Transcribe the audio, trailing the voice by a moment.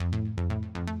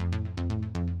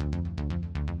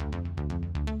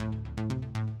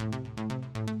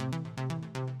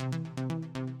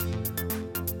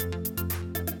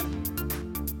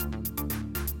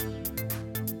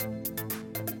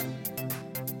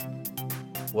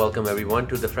Welcome everyone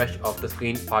to the Fresh Off the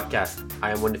Screen podcast.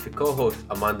 I am one of your co-hosts,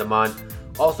 Aman Daman,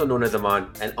 also known as Aman,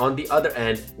 and on the other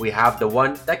end, we have the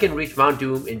one that can reach Mount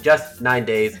Doom in just 9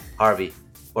 days, Harvey.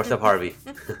 What's up, Harvey?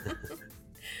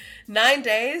 9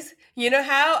 days? You know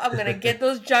how? I'm gonna get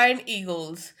those giant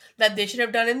eagles that they should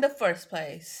have done in the first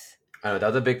place. I know that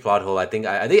was a big plot hole. I think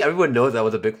everyone knows that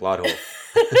was a big plot hole.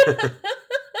 That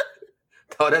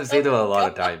would have saved them a lot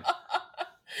of time.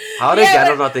 How did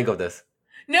Gandalf not think of this?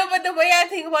 No, but the way I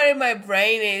think about it in my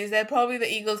brain is that probably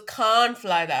the eagles can't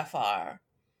fly that far.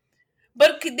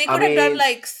 But they could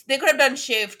have done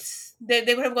shifts. They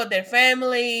could have got their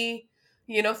family,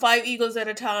 5 eagles at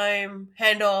a time,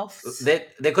 handoffs.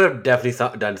 They could have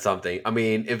definitely done something. I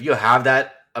mean, if you have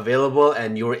that available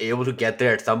and you were able to get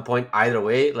there at some point, either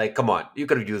way, like, come on, you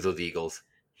could have used those eagles.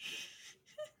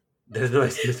 There's no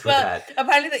excuse for that.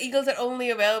 Apparently the eagles are only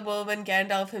available when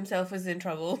Gandalf himself is in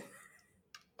trouble.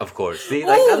 Of course. See,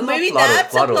 maybe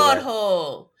that's a plot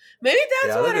hole. Maybe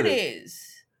that's what it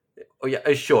is. Oh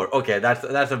yeah, sure. Okay,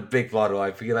 that's a big plot hole.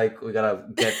 I feel like we gotta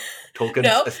get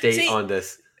Tolkien's estate on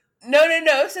this.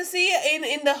 No. So see,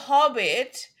 in The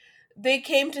Hobbit, they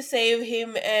came to save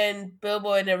him and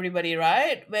Bilbo and everybody,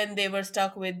 right? When they were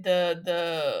stuck with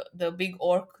the big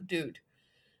orc dude.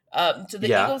 So the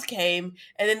Eagles came,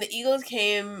 and then the Eagles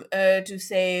came to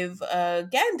save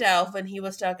Gandalf when he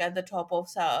was stuck at the top of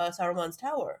Saruman's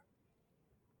tower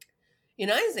in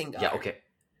Isengard. Yeah, okay.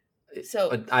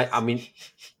 So I mean,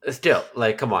 still,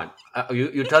 like, come on.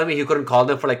 You're telling me he couldn't call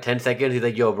them for like 10 seconds? He's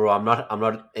like, yo, bro, I'm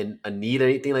not in a need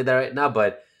anything like that right now,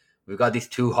 but we've got these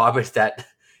two hobbits that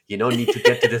need to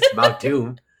get to this Mount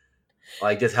Doom.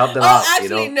 Like, just help them out.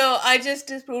 Actually, no, I just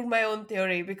disproved my own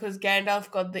theory because Gandalf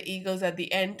got the eagles at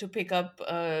the end to pick up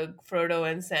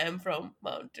Frodo and Sam from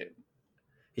Mount Doom.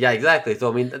 Yeah, exactly. So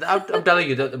I mean, I'm telling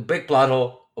you, the big plot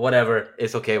hole, whatever,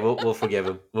 it's okay. We'll forgive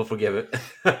him. We'll forgive it.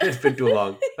 It's been too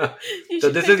long. So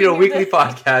this is your weekly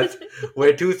podcast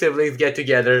where two siblings get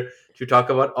together to talk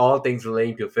about all things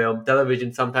relating to film,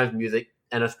 television, sometimes music,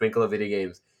 and a sprinkle of video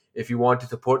games. If you want to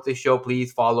support this show,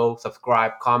 please follow,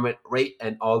 subscribe, comment, rate,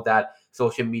 and all that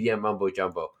social media mumbo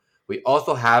jumbo. We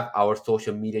also have our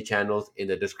social media channels in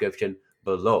the description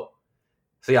below.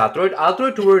 So yeah, I'll throw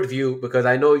it towards you because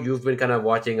I know you've been kind of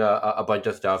watching a bunch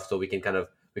of stuff, so we can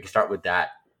start with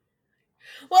that.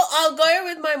 Well, I'll go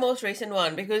with my most recent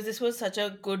one because this was such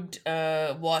a good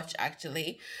watch.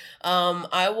 Actually,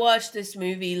 I watched this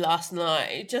movie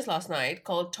just last night,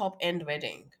 called Top End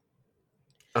Wedding.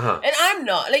 And I'm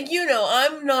not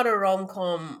I'm not a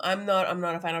rom-com. I'm not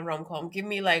a fan of rom-com. Give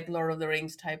me like Lord of the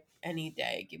Rings type any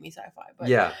day. Give me sci-fi. But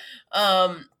yeah.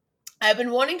 I've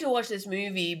been wanting to watch this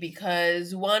movie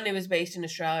because one, it was based in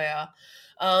Australia.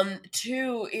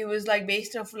 Two, it was like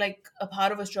based off like a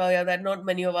part of Australia that not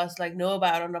many of us like know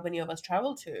about or not many of us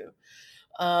travel to.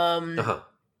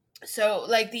 So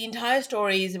like the entire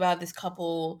story is about this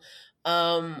couple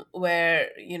where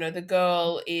the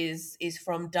girl is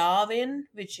from Darwin,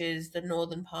 which is the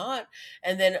northern part,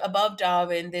 and then above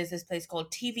Darwin there's this place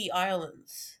called TV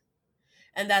Islands,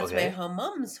 and that's where her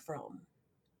mum's from.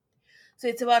 So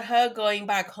it's about her going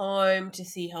back home to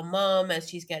see her mom as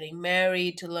she's getting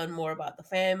married, to learn more about the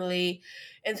family,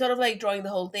 and sort of like drawing the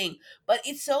whole thing. But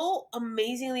it's so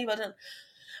amazingly well done.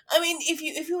 I mean,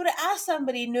 if you were to ask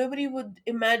somebody, nobody would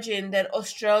imagine that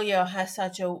Australia has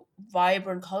such a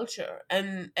vibrant culture,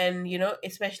 and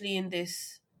especially in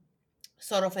this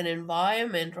sort of an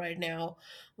environment right now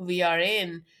we are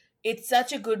in. It's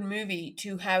such a good movie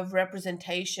to have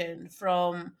representation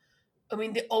from, I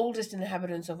mean, the oldest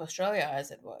inhabitants of Australia,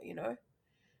 as it were,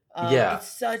 It's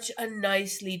such a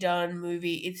nicely done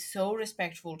movie. It's so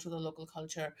respectful to the local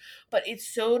culture, but it's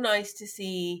so nice to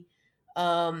see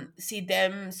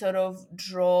them sort of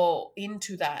draw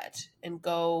into that and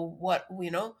go,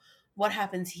 what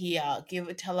happens here?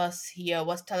 Tell us here.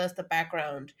 Tell us the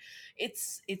background.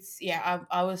 It's yeah.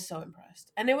 I was so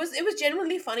impressed, and it was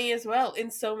genuinely funny as well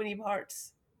in so many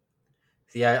parts.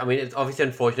 Yeah, I mean, it's obviously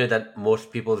unfortunate that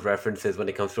most people's references when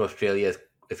it comes to Australia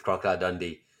is Crocodile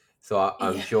Dundee. So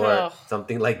I'm sure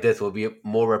something like this will be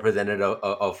more representative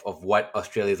of what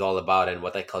Australia is all about and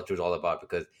what that culture is all about.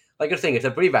 Because, like you're saying, it's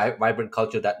a pretty vibrant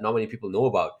culture that not many people know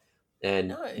about,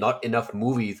 and not enough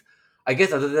movies. I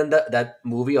guess other than that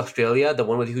movie Australia, the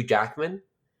one with Hugh Jackman,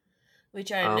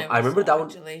 which I never remember saw, that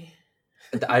actually.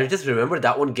 I just remember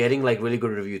that one getting like really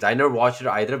good reviews. I never watched it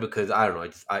either because I don't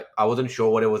know. I wasn't sure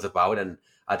what it was about, and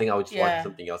I think I was just watching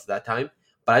something else at that time.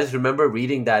 But I just remember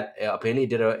reading that apparently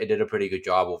it did a pretty good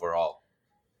job overall.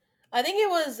 I think it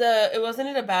wasn't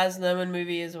it a Baz Luhrmann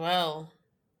movie as well.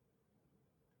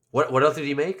 What else did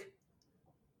he make?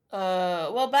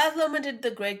 Well, Baz Luhrmann did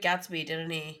The Great Gatsby,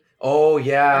 didn't he? Oh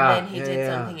and yeah, then he yeah, did yeah.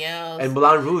 something And else.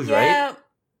 Moulin Rouge, right? Yeah,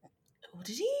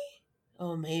 did he?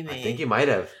 Oh, I think he maybe. might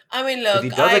have, I mean, because he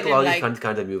look, does like a lot of these kinds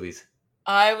of movies.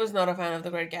 I was not a fan of The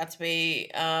Great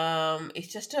Gatsby. It's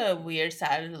just a weird,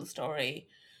 sad little story,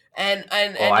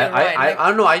 Oh, and you're right. I Like,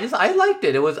 don't know. I liked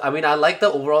it. It was. I mean, I like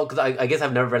the overall because I guess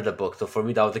I've never read the book, so for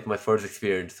me that was like my first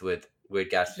experience with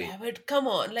Great Gatsby. yeah, but come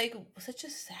on, like, such a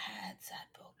sad, sad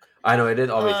book. I know it is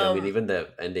obviously. I mean, Um, even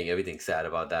the ending, everything's sad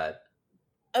about that.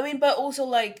 I mean, but also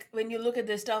like when you look at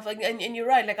this stuff, like, and you're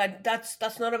right, like,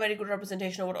 that's not a very good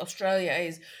representation of what Australia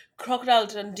is. Crocodile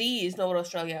Dundee is not what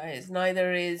Australia is.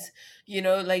 Neither is,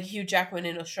 like Hugh Jackman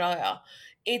in Australia.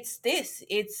 It's this.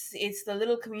 It's the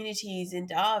little communities in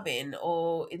Darwin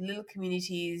or in little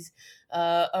communities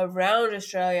around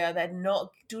Australia that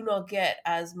not do not get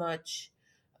as much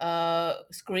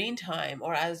screen time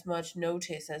or as much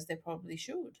notice as they probably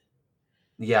should.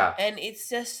 Yeah, And it's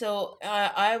just so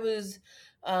I was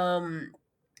um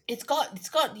it's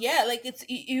got yeah, like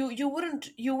you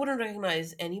wouldn't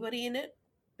recognize anybody in it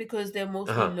because they're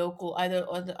uh mostly huh. local, either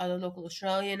local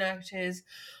Australian actors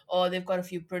or they've got a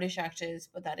few British actors,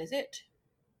 but that is it.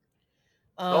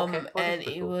 Okay, well that's And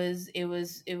pretty it cool. was it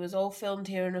was it was all filmed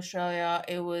here in Australia.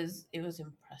 It was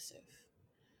impressive.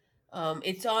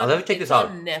 it's I'll on never check it's this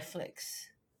out. on Netflix.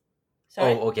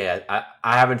 Sorry. Oh, okay.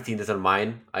 I haven't seen this on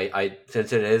mine. I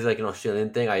since it is like an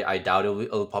Australian thing, I doubt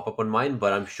it'll pop up on mine,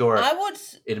 but I'm I sure would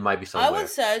it might be I would somewhere.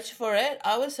 search for it.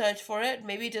 I would search for it.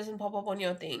 Maybe it doesn't pop up on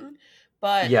your thing,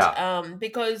 but Yeah,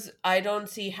 because I don't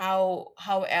see how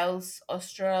else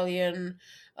Australian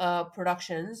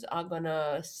productions are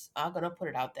gonna put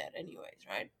it out there anyways,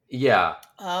 right? yeah,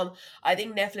 Um, I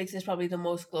think Netflix is probably the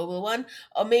most global one.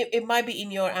 Or maybe it might be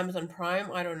in your Amazon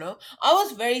Prime. I don't know. I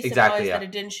was very exactly. surprised that Yeah.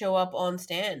 it didn't show up on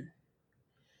Stan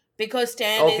because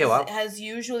Stan Okay. is Well, has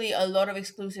usually a lot of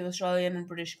exclusive Australian and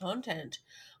British content.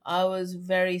 I was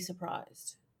very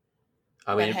surprised.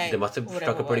 I But mean, they hey, must have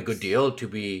struck whatever a pretty good works. deal to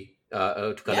be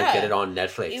to kind of get it Yeah, on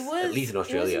it Netflix, at least was in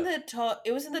it was in Australia. the top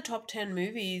it was in the top 10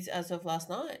 movies as of last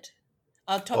night.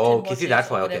 Top Oh, 10 okay. See, watches that's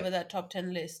or why. whatever Okay. that top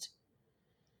 10 list.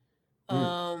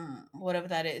 Hmm. Whatever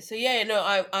that is. So yeah, no,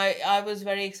 I was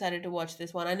very excited to watch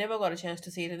this one. I never got a chance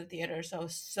to see it in the theater, so I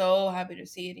was so happy to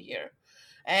see it here.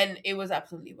 And it was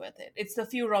absolutely worth it. It's the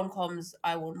few rom-coms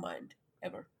I won't mind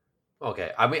ever.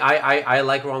 Okay. I mean, I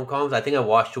like rom coms. I think I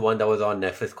watched one that was on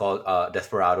Netflix called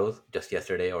Desperados just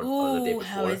yesterday or the day Ooh,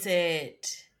 how before. is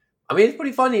it? I mean, it's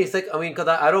pretty funny. It's like, I mean, because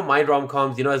I don't mind rom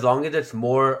coms, as long as it's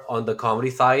more on the comedy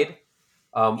side,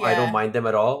 I don't Yeah. mind them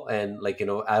at all. And like,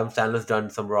 Adam Sandler's done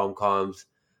some rom coms,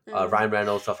 Mm. Ryan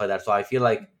Reynolds, stuff like that. So I feel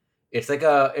like it's like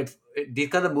these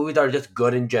kind of movies are just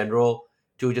good in general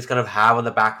to just kind of have on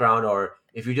the background, or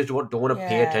if you just don't want to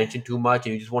pay Yeah. attention too much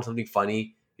and you just want something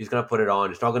funny, you're just gonna put it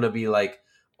on. It's not gonna be like,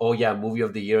 oh yeah, movie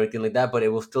of the year or anything like that, but it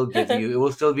will still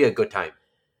be a good time.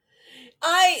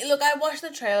 I watched the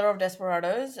trailer of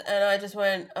Desperados and I just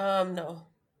went, no.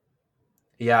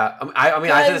 Yeah, I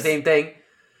mean, I said the Cause same thing.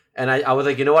 And I was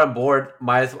like, you know what? I'm bored.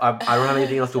 I don't have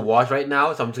anything else to watch right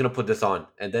now, so I'm just gonna put this on.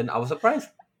 And then I was surprised.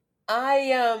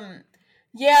 I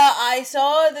yeah, I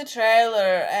saw the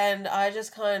trailer and I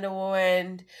just kind of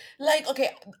went like,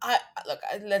 okay, I look,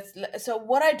 so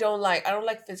what I don't like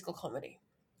physical comedy.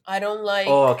 I don't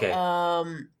Oh, like okay.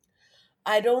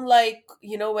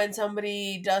 when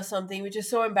somebody does something which is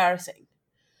so embarrassing.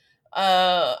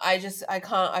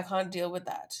 I can't deal with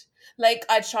that. Like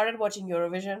I started watching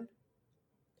Eurovision.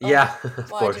 Oh, Yeah,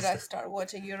 of why did course. I start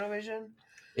watching Eurovision?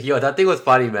 Yo, that thing was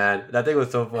funny, man. That thing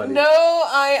was so funny. No,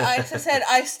 as I said,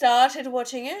 I started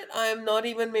watching it. I'm not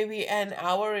even maybe an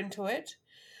hour into it.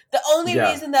 The only Yeah,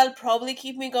 reason that'll probably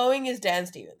keep me going is Dan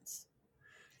Stevens.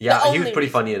 The yeah. He was only pretty reason.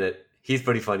 funny in it. He's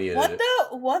pretty funny in What it.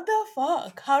 the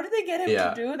fuck? How did they get him to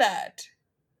Yeah. do that?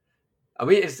 I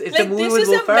mean, it's a Like movie this with is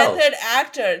Will a Ferrell. method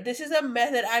actor. This is a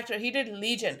method actor. He did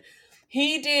Legion.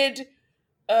 He did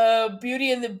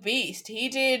Beauty and the Beast. He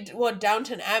did what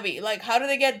Downton Abbey. Like how do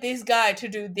they get this guy to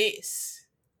do this?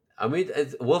 I mean,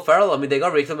 it's Will Ferrell. I mean, they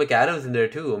got Rachel McAdams in there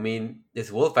too. I mean,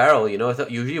 it's Will Ferrell. So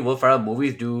usually Will Ferrell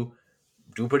movies do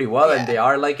pretty well, and they Yeah.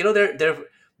 are like there's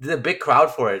a big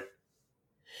crowd for it.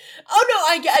 Oh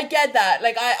no, I get that.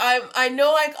 Like I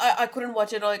know I couldn't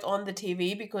watch it like on the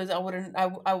TV because I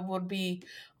would be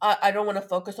I don't want to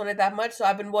focus on it that much. So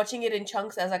I've been watching it in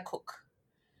chunks as I cook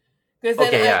because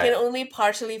then Okay, I yeah, can yeah. only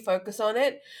partially focus on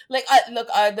it. Like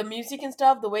the music and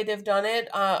stuff, the way they've done it.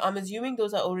 I'm assuming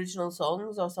those are original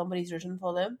songs or somebody's written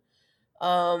for them.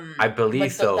 I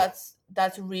believe But so.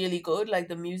 that's really good. Like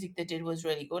the music they did was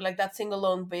really good. Like that sing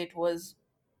along bit was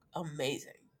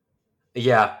amazing.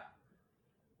 Yeah,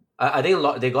 I think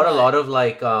they got a But lot of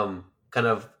like kind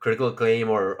of critical acclaim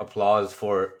or applause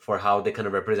for how they kind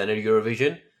of represented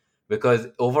Eurovision, because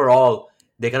overall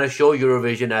they kind of show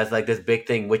Eurovision as like this big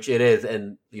thing, which it is,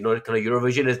 and kind of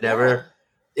Eurovision is Yeah. never.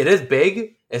 It is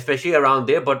big, especially around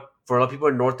there, but for a lot of people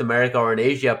in North America or in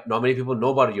Asia, not many people know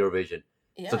about Eurovision.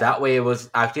 So Yeah. that way, it was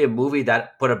actually a movie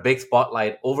that put a big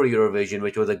spotlight over Eurovision,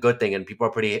 which was a good thing, and people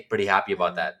are pretty happy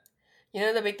about Mm. that. You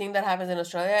know the big thing that happens in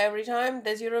Australia every time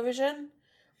there's Eurovision?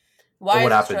 Oh, Why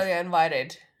what is happens? Australia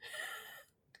invited?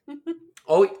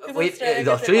 Oh, Because wait, Australia is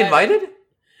gets Australia invited. invited?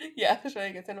 Yeah,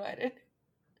 Australia gets invited.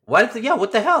 Yeah,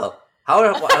 what the hell?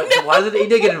 Why doesn't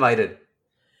India get invited?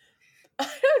 I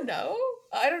don't know.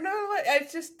 I don't know.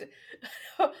 It's just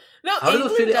no. How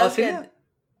does England does Australia get.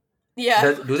 Yeah,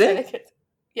 do Australia they? gets.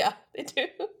 Yeah, they do.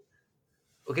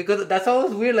 Okay, because that's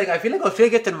always weird. Like I feel like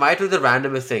Australia gets invited to the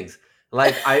randomest things.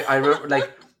 Like I remember like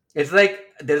it's like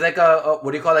there's like a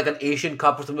what do you call, like an Asian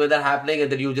Cup or something like that happening,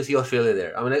 and then you just see Australia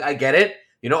there. I mean, like, I get it.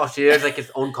 Australia is like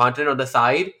its own continent on the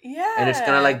side, and it's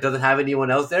kind of Yeah, like doesn't have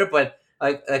anyone else there. But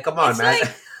like come on, it's man. like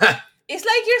it's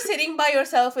like you're sitting by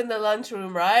yourself in the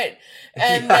lunchroom, right?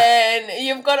 And Yeah. then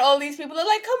you've got all these people who are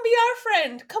like, "Come be our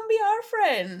friend. Come be our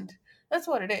friend." That's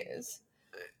what it is.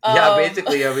 Yeah, Um,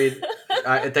 basically, I mean,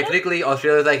 technically,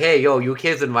 Australia's like, hey, yo,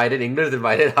 UK's invited, England's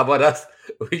invited. How about us?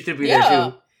 We should be there yeah,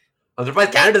 too. I'm surprised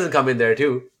like Canada doesn't come in there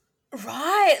too.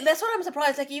 right. That's what I'm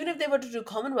surprised. Like even if they were to do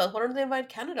Commonwealth, why don't they invite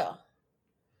Canada?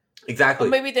 Exactly. Or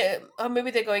maybe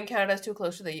they're going Canada's too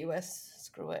close to the US.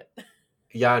 Screw it.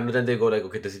 Yeah, and then they go like,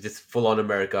 okay, this is just full on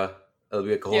America. It'll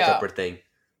be a whole Yeah. separate thing.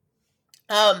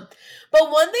 Um, but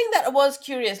one thing that was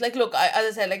curious, like, look, as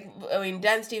I said, like, I mean,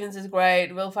 Dan Stevens is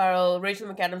great, Will Ferrell,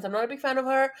 Rachel McAdams. I'm not a big fan of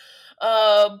her,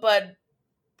 but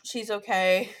she's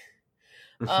okay.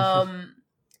 Um,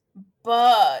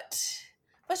 but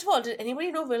first of all, did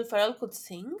anybody know Will Ferrell could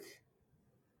sing?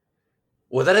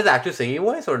 Was that his actual singing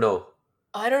voice or no?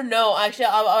 I don't know. Actually,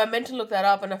 I meant to look that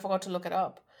up and I forgot to look it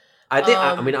up. I think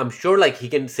I mean I'm sure like he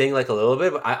can sing like a little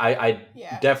bit, but I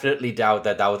Yeah. definitely doubt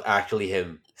that was actually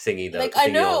him singing Like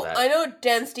singing all that. I know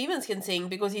Dan Stevens can sing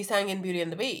because he sang in Beauty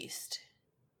and the Beast.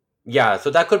 Yeah, so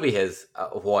that could be his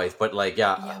voice, but like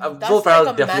Yeah, Will that's Ferrell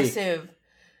like a definitely. massive.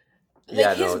 Like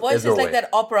Yeah, his no, voice there's is no like way. that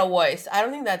opera voice. I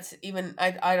don't think that's even.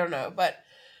 I don't know, but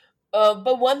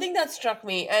one thing that struck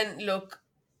me, and look,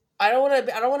 I don't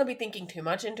want to be thinking too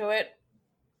much into it,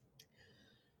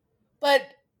 but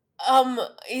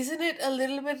isn't it a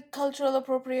little bit cultural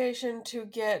appropriation to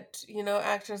get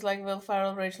actors like Will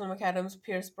Ferrell, Rachel McAdams,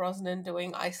 Pierce Brosnan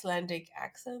doing Icelandic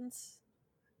accents?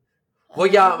 A Well,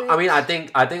 little yeah, I bit. mean,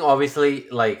 I think obviously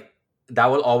like that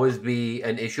will always be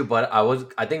an issue, but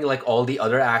I think like all the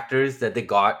other actors that they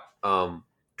got to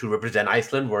represent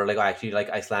Iceland were like actually like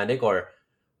Icelandic or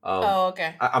um Oh,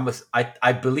 okay.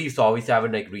 I believe so. Obviously, I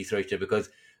haven't like researched it because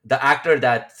the actor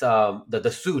that's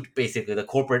the suit basically the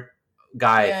corporate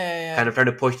guy Yeah. kind of trying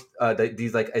to push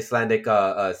these like Icelandic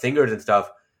singers and stuff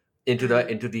into the Mm.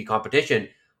 into the competition.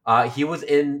 He was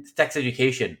in Sex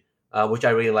Education, which I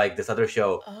really like. This other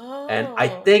show, and I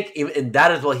Oh. think even in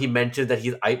that as well, he mentioned that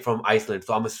he's from Iceland.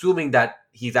 So I'm assuming that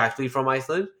he's actually from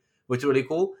Iceland, which is really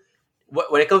cool.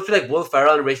 When it comes to like Will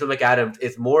Ferrell and Rachel McAdams,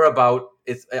 it's more about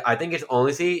it's. I think it's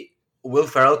honestly Will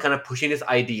Ferrell kind of pushing this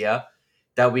idea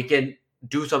that we can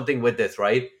do something with this,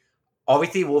 right?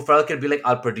 Obviously, Will Ferrell can be like,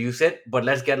 I'll produce it, but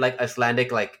let's get like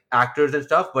Icelandic like actors and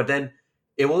stuff. But then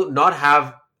it will not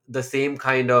have the same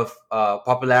kind of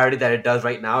popularity that it does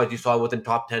right now, as you saw within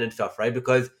top 10 and stuff, right?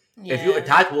 Because if you Yeah.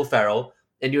 attach Will Ferrell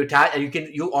and you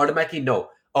automatically know,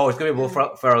 oh, it's gonna be Will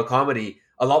Ferrell comedy.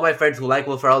 A lot of my friends who like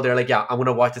Will Ferrell, they're like, yeah, I'm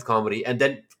gonna watch this comedy, and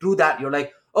then through that, you're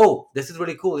like, oh, this is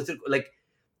really cool. This is like,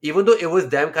 even though it was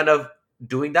them kind of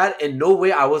doing that, in no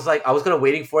way I was kind of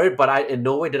waiting for it, but I in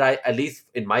no way did I, at least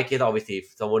in my case, obviously,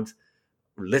 if someone's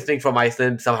listening from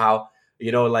Iceland somehow,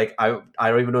 like I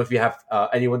don't even know if you have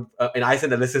anyone in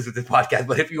Iceland that listens to this podcast,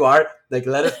 but if you are, like,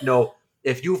 let us know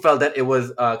if you felt that it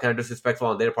was kind of disrespectful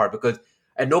on their part, because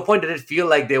at no point did it feel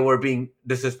like they were being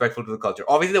disrespectful to the culture.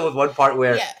 Obviously, there was one part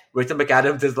where Yeah. Rachel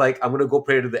McAdams is like, I'm gonna go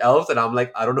pray to the elves, and I'm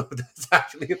like, I don't know if that's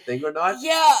actually a thing or not.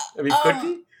 Yeah. I mean, could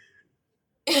be.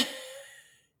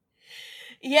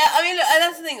 Yeah, I mean,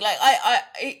 that's the thing. Like,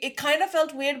 it kind of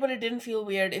felt weird, but it didn't feel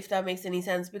weird, if that makes any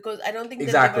sense, because I don't think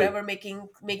that they were Exactly. ever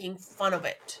making fun of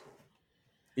it. I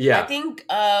Yeah. think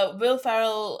Will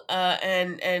Ferrell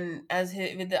and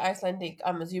with the Icelandic,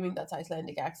 I'm assuming that's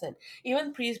Icelandic accent.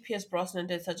 Even Pierce Brosnan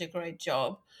did such a great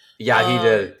job. Yeah, he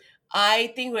did.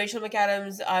 I think Rachel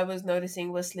McAdams, I was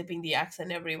noticing, was slipping the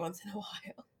accent every once in a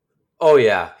while. Oh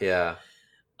yeah, yeah.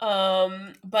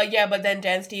 But then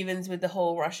Dan Stevens with the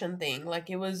whole Russian thing, like,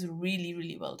 it was really,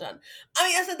 really well done. I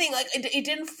mean, that's the thing, like, it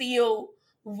didn't feel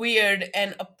weird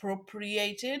and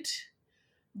appropriated. Yeah.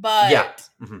 But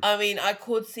Hmm. I mean, I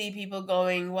could see people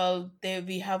going, well,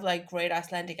 we have like great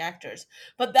Icelandic actors.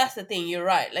 But that's the thing, you're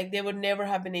right. Like they would never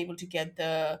have been able to get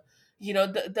the,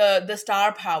 the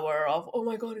star power of, oh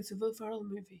my god, it's a Will Ferrell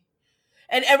movie.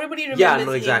 And everybody Yeah, no, remembers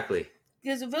him exactly.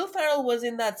 because Will Ferrell was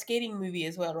in that skating movie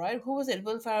as well, right? Who was it?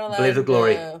 Will Ferrell Blades of and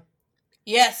Glory.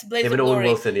 yes, Blades Him of and Owen Glory.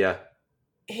 Wilson, yeah.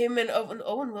 Him and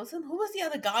Owen Wilson. Who was the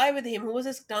other guy with him? Who was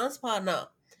his dance partner?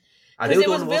 I Because think it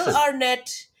it was was Owen Will Wilson.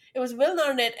 Arnett. It was Will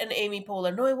Arnett and Amy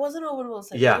Poehler. No, it wasn't Owen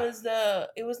Wilson. It Yeah. was the.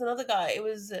 It was another guy. It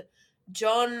was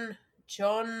John.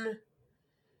 John.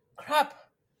 Crap.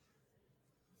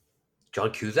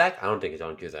 John Cusack? I don't think it's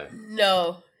John Cusack.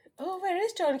 No. Oh, where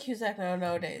is John Cusack now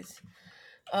nowadays?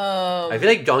 I feel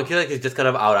like John Cusack is just kind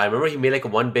of out. I remember he made like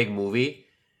one big movie.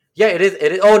 Yeah, it is.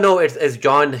 It is. Oh no, it's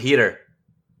John Heater.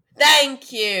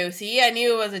 Thank you. See, I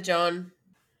knew it was a John.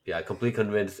 Yeah, complete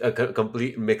convinced,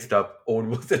 complete mixed up Owen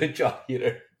Wilson and John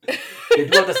Heater. They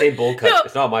do have the same bowl cut. No,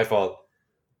 It's not my fault.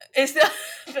 it's not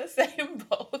the same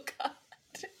bowl cut.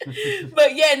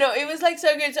 But yeah, no, it was like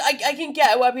so good. So I can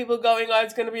get why people are going, oh,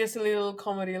 it's gonna be a silly little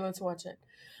comedy. Let's watch it.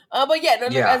 But yeah, no,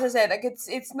 look, Yeah, as I said, like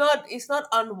it's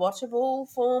not unwatchable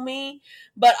for me,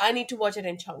 but I need to watch it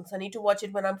in chunks. I need to watch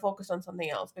it when I'm focused on something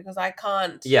else because I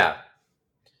can't. yeah,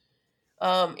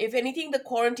 If anything, the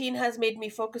quarantine has made me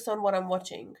focus on what I'm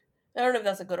watching. I don't know if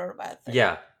that's a good or a bad thing.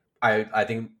 yeah. I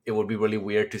think it would be really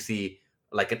weird to see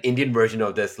like an Indian version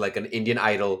of this, like an Indian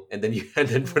Idol, and then and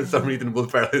then for some reason Will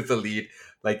Ferrell is the lead.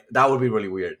 Like that would be really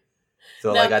weird.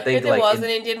 So Now, like I if think there like was an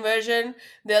Indian version,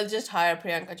 they'll just hire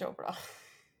Priyanka Chopra.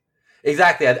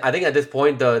 exactly. I think at this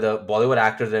point the Bollywood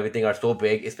actors and everything are so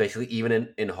big, especially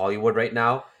even in Hollywood right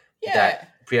now, Yeah, that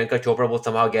Priyanka Chopra will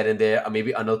somehow get in there. Or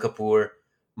maybe Anil Kapoor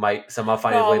might somehow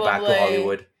find his way back to probably.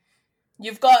 Hollywood.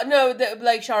 You've got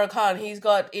like Shah Rukh Khan. He's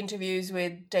got interviews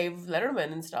with Dave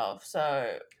Letterman and stuff.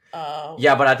 So,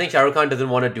 Yeah, but I think Shah Rukh Khan doesn't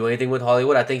want to do anything with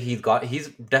Hollywood. I think he's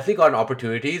definitely gotten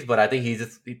opportunities, but I think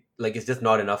like it's just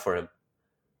not enough for him.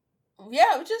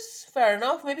 yeah, which is fair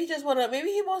enough. Maybe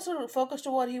he wants to focus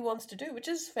to what he wants to do, which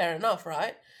is fair enough,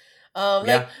 right? Like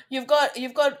Yeah, you've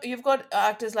got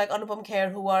actors like Anupam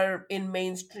Kher who are in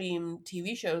mainstream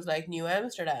TV shows like New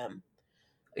Amsterdam.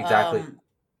 exactly. Um,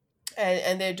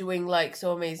 and they're doing like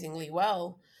so amazingly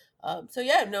well. So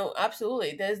yeah, no,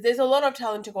 absolutely. There's a lot of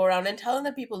talent to go around and talent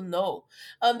that people know.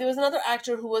 There was another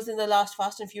actor who was in the last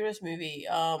Fast and Furious movie.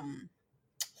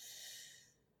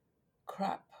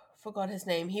 Crap, forgot his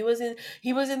name. He was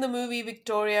in the movie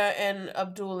Victoria and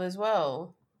Abdul as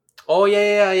well. Oh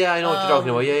yeah. I know what you're talking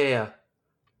about. Um,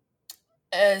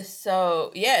 Yeah.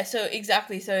 so yeah, so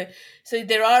exactly. So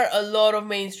there are a lot of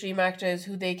mainstream actors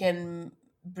who they can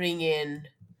bring in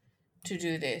to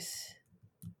do this.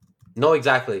 No,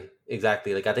 exactly.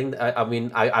 Like I think I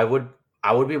mean I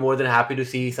would be more than happy to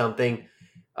see something,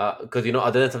 because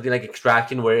other than something like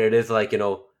Extraction where it is like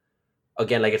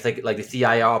again like it's like the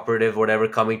CIA operative whatever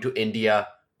coming to India,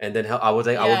 and then I was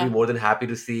like I would be Yeah, more than happy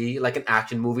to see like an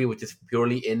action movie which is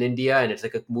purely in India and it's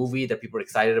like a movie that people are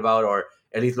excited about or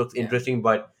at least looks yeah. interesting.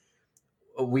 But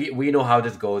we know how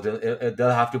this goes. They'll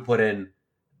have to put in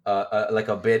like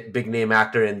a big name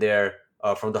actor in there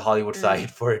from the Hollywood Mm.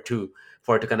 side for it to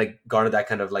kind of garner that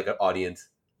kind of like an audience.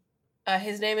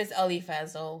 His name is Ali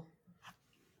Fazal.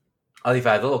 Ali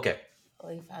Fazal, okay.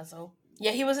 Ali Fazal.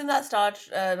 Yeah, he was in that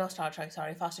not Star Trek,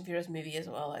 sorry, Fast and Furious movie as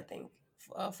well. I think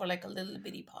for like a little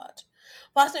bitty part.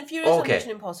 Fast and Furious or Okay.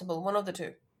 Mission Impossible, one of the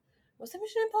two. Was it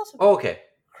Mission Impossible? Okay.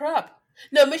 Crap.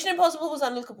 No, Mission Impossible was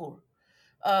Anil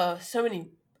Kapoor. So many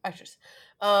actors.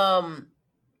 Um,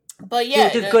 but See, which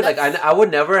yeah, is no, good. Like that's I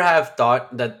would never have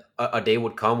thought that a day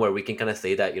would come where we can kind of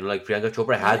say that like Priyanka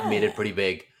Chopra has made it yeah, pretty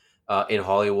big in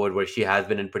Hollywood, where she has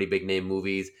been in pretty big name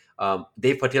movies.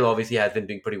 Dave Patel obviously has been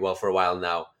doing pretty well for a while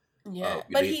now. yeah.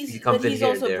 But He he's but comes in he's here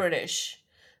and also there. British.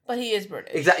 But he is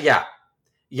Exactly. British.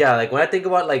 Yeah. Like when I think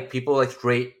about like people like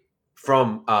straight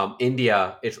from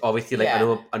India, it's obviously like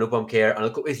Yeah. Anupam Kher.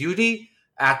 It's usually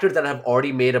actors that have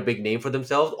already made a big name for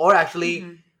themselves, or actually,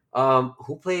 Mm-hmm.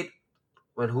 who played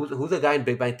who's the guy in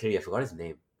Big Bang Theory? I forgot his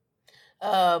name.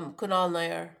 Kunal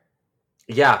Nair.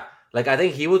 Yeah, like I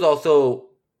think he was also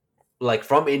like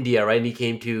from India, right? And he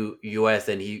came to US,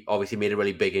 and he obviously made it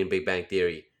really big in Big Bang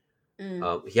Theory.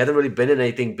 Mm, He hasn't really been in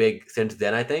anything big since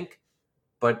then, I think,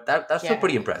 but that's still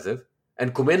pretty yeah. impressive.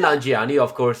 And Kumail Yeah. Nanjiani,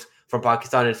 of course, from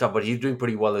Pakistan and stuff, but he's doing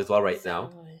pretty well as well right now.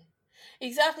 Exactly.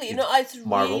 Exactly. He's It's really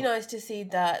Marvel. nice to see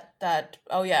that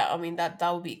oh yeah, I mean that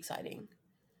would be exciting.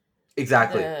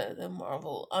 Exactly. The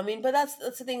Marvel. I mean, but that's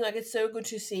the thing, like it's so good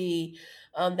to see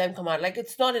them come out. Like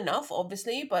it's not enough,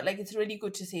 obviously, but like it's really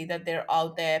good to see that they're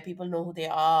out there, people know who they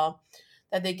are.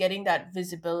 that they're getting that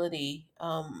visibility,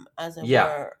 as it Yeah.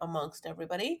 were, amongst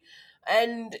everybody.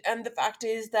 And the fact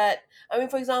is that, I mean,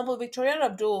 for example, Victoria and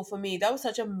Abdul, for me, that was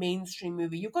such a mainstream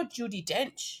movie. You got Judy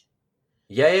Dench,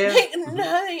 Yeah, yeah, yeah. like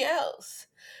nothing else.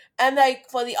 And like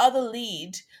for the other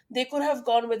lead, they could have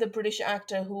gone with a British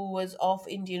actor who was of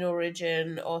Indian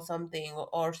origin or something,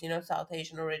 or South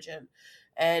Asian origin,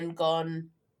 and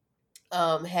gone,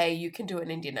 hey, you can do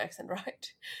an Indian accent,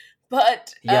 right?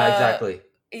 But Yeah, exactly.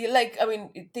 like, I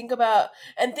mean, think about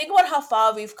how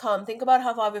far we've come. Think about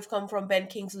how far we've come from Ben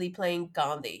Kingsley playing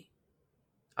Gandhi.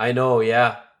 I know,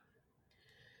 yeah.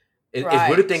 It's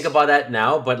weird to Right. think about that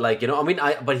now, but like, I mean,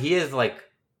 but he is like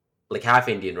half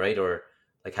Indian, right? Or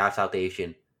like half South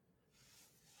Asian,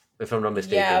 if I'm not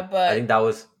Yeah, mistaken. I but think that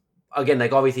was again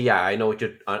like obviously, yeah, I know what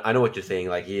you're saying.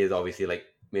 Like he is obviously like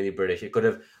mainly British. It could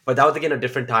have, but that was again a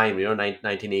different time,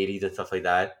 1980s and stuff like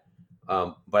that.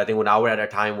 But I think now we're at a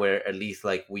time where at least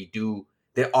like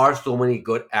there are so many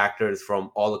good actors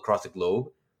from all across the globe,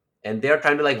 and they're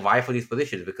trying to like vie for these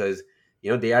positions because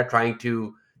they are trying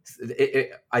to.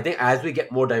 I think as we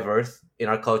get more diverse in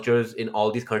our cultures in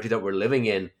all these countries that we're living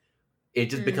in, it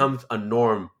just mm, becomes a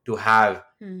norm to have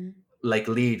mm, like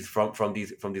leads from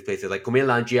these places like Kumail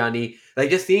Nanjiani. Like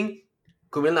just seeing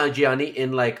Kumail Nanjiani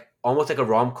in like almost like a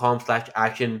rom-com slash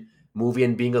action movie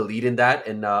and being a lead in that,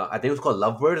 and I think it was called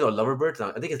Lovebirds or Loverbirds.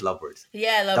 No, I think it's Lovebirds.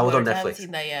 yeah, That was on Lovebirds. I haven't Netflix,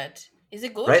 seen that yet. Is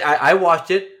it good? right? I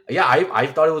watched it. Yeah, I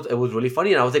thought it was really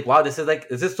funny, and I was like, wow, this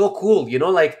is so cool.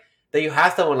 Like that you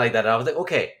have someone like that. And I was like,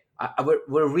 okay,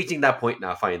 we're reaching that point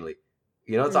now finally.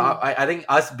 So Mm, I think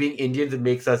us being Indians, it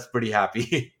makes us pretty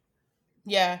happy.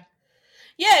 yeah.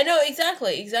 Yeah, no,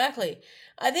 exactly.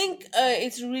 I think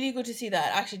it's really good to see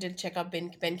that. I actually did check up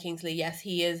Ben Kingsley. Yes,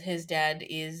 he is. His dad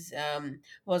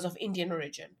was of Indian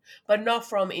origin, but not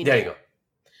from There you India. go.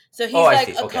 So Oh, he's I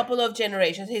like see. a Okay. couple of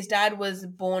generations. His dad was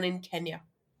born in Kenya,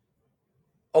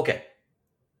 Okay.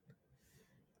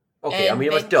 Okay, I and mean,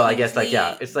 but Ben still, I guess like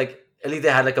yeah, Kingsley, it's like at least they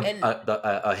had like a and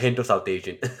a, a hint of South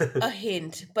Asian. a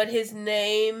hint, but his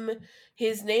name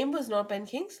was not Ben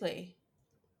Kingsley.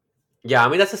 Yeah, I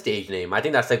mean that's a stage name. I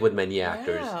think that's like with many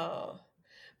actors. Wow.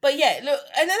 But yeah, look,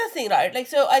 another thing, right? Like,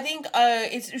 so I think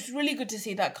it's really good to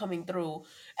see that coming through,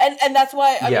 and that's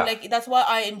why, I mean, Yeah, like, that's why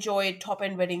I enjoy Top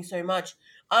End Wedding so much.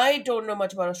 I don't know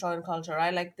much about Australian culture.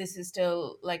 I like, this is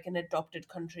still like an adopted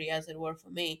country, as it were, for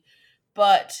me.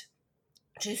 But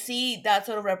to see that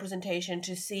sort of representation,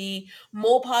 to see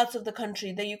more parts of the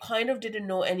country that you kind of didn't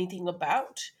know anything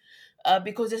about,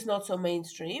 because it's not so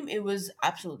mainstream, it was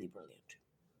absolutely brilliant.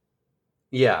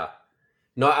 yeah.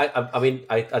 No, I mean,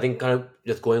 I think kind of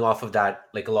just going off of that,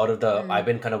 like a lot of I've Mm.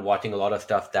 been kind of watching a lot of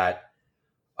stuff that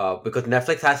because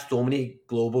Netflix has so many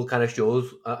global kind of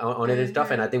shows on it and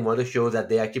stuff, and I Mm-hmm. think one of the shows that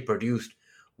they actually produced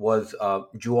was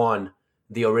Ju-on,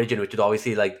 the origin, which is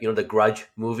obviously like the Grudge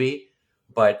movie,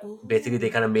 but basically they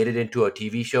Ooh. kind of made it into a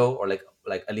TV show or like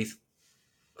at least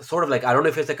sort of like I don't know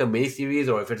if it's like a mini series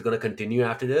or if it's going to continue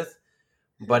after this,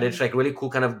 but it's Mm-hmm. like really cool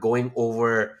kind of going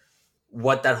over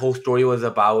what that whole story was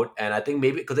about. And I think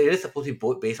maybe because it is supposed to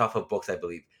be based off of books, I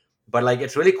believe, but like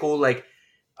it's really cool. Like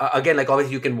again, like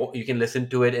obviously you can listen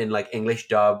to it in like English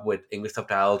dub with English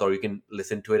subtitles, or you can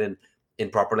listen to it in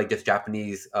proper like just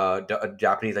Japanese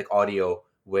Japanese like audio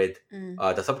with Mm.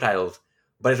 the subtitles.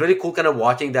 But it's really cool kind of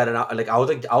watching that, and I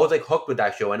was like hooked with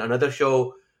that show. And another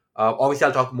show, obviously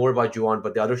I'll talk more about Ju-on,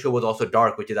 but the other show was also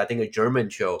Dark, which is I think a German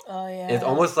show. Oh It's yeah.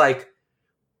 almost like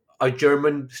a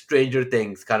German Stranger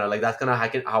Things kind of like that's kind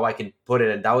of how I can put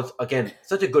it. And that was again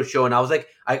such a good show. And I was like,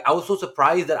 I was so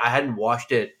surprised that I hadn't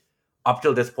watched it up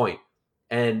till this point.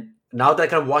 And now that I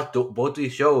kind of watched both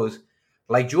these shows,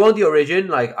 like Ju-on the Origin,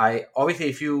 like I obviously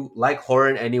if you like horror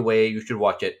in any way, you should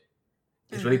watch it.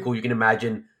 It's really Mm-hmm. cool. You can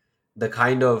imagine the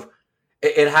kind of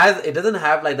it doesn't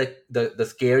have like the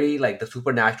scary like the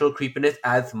supernatural creepiness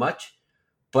as much,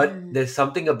 but Mm. there's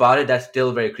something about it that's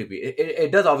still very creepy.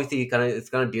 It does obviously it's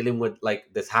kind of dealing with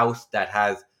like this house that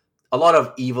has a lot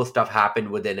of evil stuff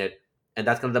happen within it, and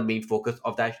that's kind of the main focus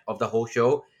of the whole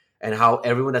show, and how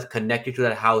everyone that's connected to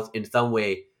that house in some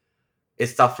way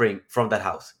is suffering from that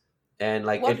house, and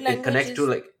like What it language connects to is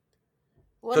like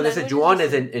what so this is language is Juon this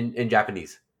is in? in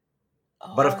Japanese,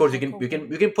 but Oh, of course you okay, can cool, you cool.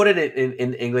 can you can put it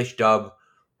in English dub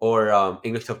or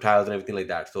English subtitles and everything like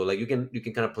that. So like you can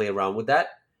kind of play around with that,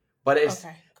 but it's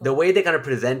Okay, the cool. way they kind of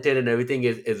present it and everything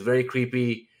is very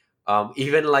creepy.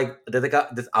 Even like there's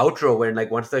like this outro when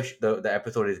like once the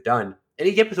episode is done, and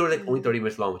each episode is like only Mm. 30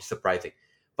 minutes long, which is surprising.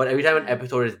 But every time an Mm.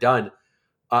 episode is done,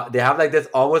 they have like this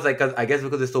almost like 'cause I guess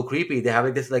because it's so creepy, they have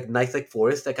like this like nice like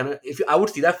forest that kind of I would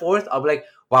see that forest, I'll be like,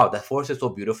 wow, that forest is so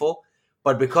beautiful.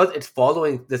 But because it's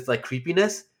following this like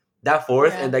creepiness, that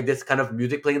forest and Yeah. like this kind of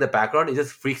music playing in the background, it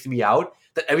just freaks me out.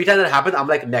 That every time that happens, I'm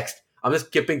like, next. I'm just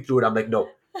skipping through it. I'm like, no,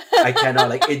 I cannot.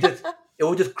 Like it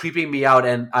was just creeping me out,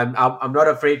 and I'm not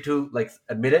afraid to like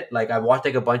admit it. Like I watched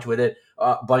like a bunch with it,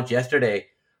 a bunch yesterday,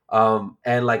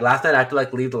 and like last night I had to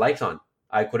like leave the lights on.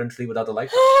 I couldn't sleep without the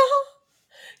lights on.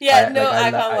 Yeah, I no, like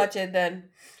I can't I watch it then.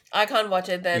 I can't watch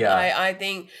it then. yeah. I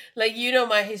think, like, you know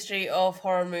my history of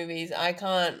horror movies. I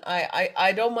can't.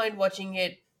 I don't mind watching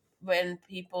it when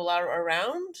people are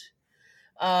around.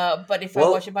 But if I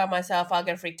watch Well, it by myself, I'll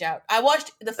get freaked out. I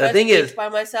watched the the first thing It is, by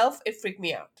myself. It freaked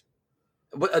me out.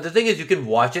 but the thing is, you can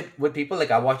watch it with people.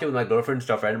 Like I watched it with my girlfriend and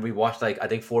stuff, right? And we watched like I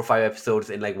think 4 or 5 episodes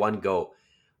in like one go.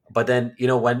 But then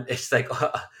when it's like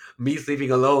me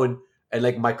sleeping alone and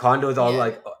like my condo is all Yeah.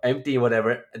 like empty and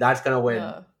whatever, that's kind of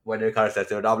No. when it kind of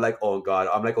sets in. I'm like, oh god,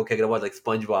 I'm like, okay, I gotta watch like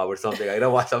SpongeBob or something. I gotta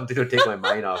watch something to take my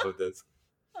mind off of this.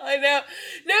 I know.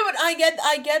 No, but I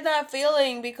get that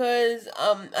feeling because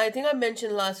I think I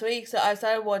mentioned last week. So I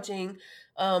started watching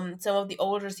some of the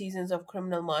older seasons of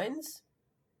Criminal Minds.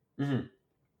 Hmm.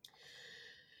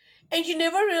 And you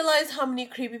never realize how many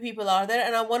creepy people are there.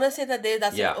 And I want to say that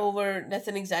Yeah, that's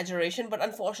an exaggeration, but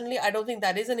unfortunately, I don't think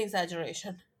that is an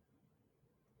exaggeration.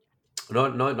 no,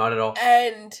 no, not at all.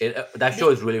 And That show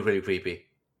the is really, really creepy.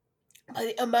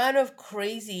 the amount of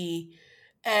crazy,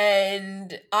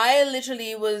 and I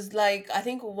literally was like, I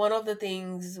think one of the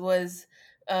things was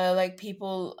like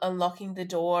people unlocking the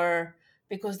door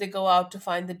because they go out to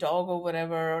find the dog or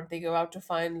whatever, or they go out to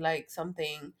find like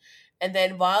something. And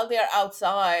then while they're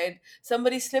outside,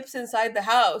 somebody slips inside the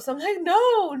house. I'm like,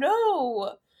 no,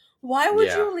 no. Why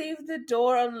would Yeah, you leave the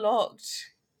door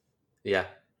unlocked? yeah,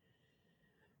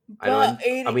 I know, But and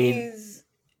I it mean, is,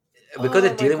 because oh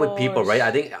it's my dealing with people, right?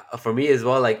 I gosh. think for me as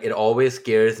well, like it always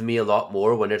scares me a lot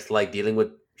more when it's like dealing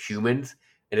with humans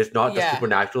and it's not the Yeah,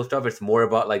 supernatural stuff. It's more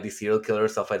about like the serial killer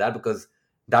stuff like that because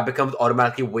that becomes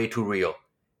automatically way too real,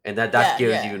 and that yeah,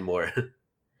 scares you yeah. even more.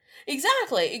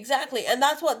 Exactly, exactly. And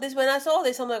that's what this when I saw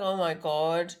this, I'm like, oh my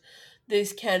god,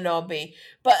 this cannot be.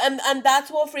 But and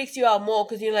that's what freaks you out more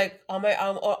because you're like,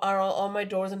 are all my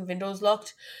doors and windows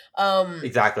locked? Um,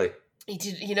 Exactly.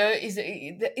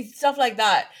 it's stuff like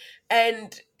that.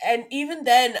 And even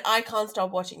then, I can't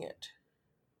stop watching it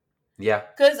Yeah.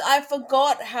 because I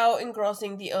forgot how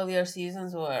engrossing the earlier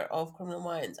seasons were of Criminal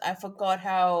Minds. I forgot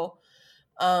how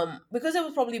because it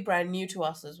was probably brand new to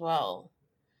us as well.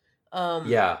 Um,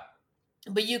 Yeah.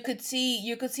 but you could see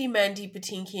Mandy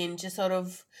Patinkin just sort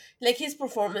of like his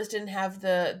performance didn't have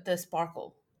the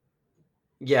sparkle,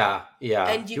 Yeah. Yeah.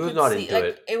 and you He was could not see into like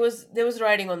it. there was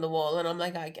writing on the wall, and I'm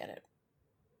like, I get it,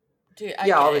 dude, I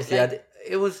Yeah. get it, Obviously, like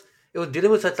it was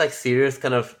dealing with such like serious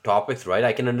kind of topics, right?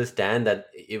 I can understand that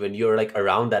even you're like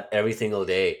around that every single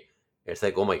day, it's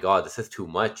like, oh my god, this is too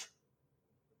much.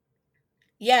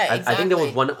 yeah, I think there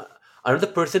was exactly. one another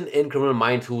person in Criminal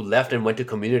Minds who left and went to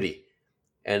Community,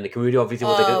 and the Community obviously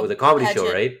was a comedy show,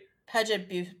 Paget right?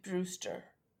 Brewster.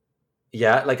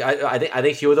 Yeah, like I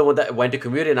think she was the one that went to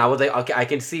Community, and I was like, okay, I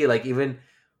can see like even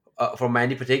for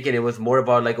Mandy Patinkin, it was more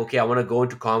about like, okay, I want to go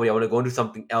into comedy, I want to go into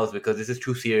something else because this is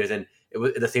too serious, and it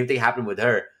was the same thing happened with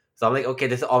her. So I'm like, okay,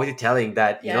 this is obviously telling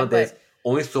that Yeah, there's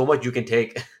only so much you can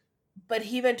take. but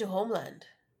he went to Homeland,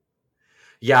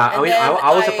 Yeah, I and mean, then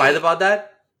I was surprised about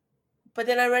that.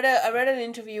 I read an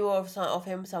interview of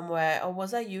him somewhere, or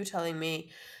was that you telling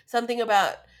me something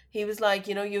about he was like,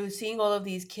 you're seeing all of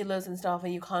these killers and stuff,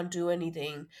 and you can't do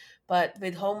anything. But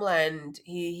with Homeland,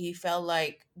 he felt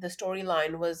like the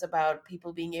storyline was about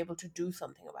people being able to do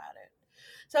something about it.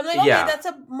 So I'm like, okay, Yeah, that's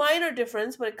a minor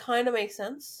difference, but it kind of makes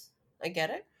sense. I get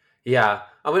it. yeah.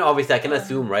 I mean, obviously, I can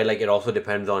assume, Um, right? Like, it also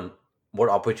depends on what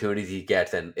opportunities he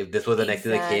gets, and if this was the next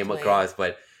thing that came exactly. across.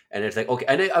 But and it's like, okay,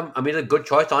 and I mean, a good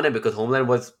choice on it because Homeland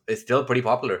is still pretty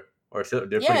popular, or still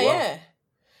did pretty Yeah, well. yeah.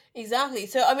 Exactly.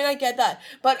 So I mean, I get that,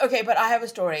 but okay. But I have a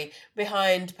story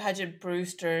behind Paget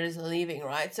Brewster's leaving,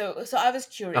 right? So I was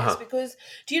Uh curious huh. because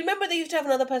do you remember they used to have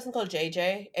another person called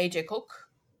AJ Cook?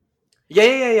 Yeah,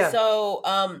 yeah, yeah, yeah.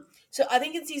 So I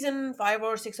think in season 5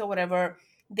 or 6 or whatever,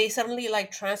 they suddenly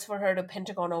like transfer her to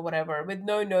Pentagon or whatever with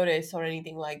no notice or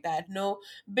anything like that, no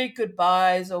big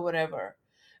goodbyes or whatever.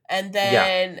 And Yeah.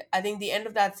 then I think the end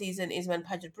of that season is when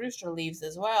Paget Brewster leaves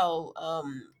as well,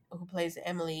 who plays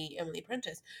Emily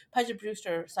Prentice. Paget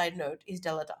Brewster, side note, is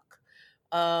Della Duck,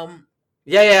 um,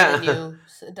 Yeah, in the yeah. new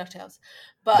Ducktales.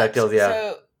 But DuckTales, yeah.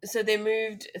 so they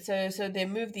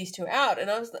moved these two out, and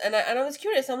I was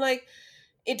curious. I'm like,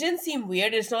 it didn't seem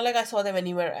weird. It's not like I saw them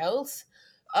anywhere else.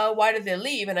 Why did they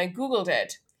leave? And I Googled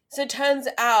it. So it turns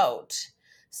out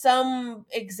some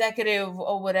executive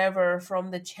or whatever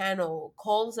from the channel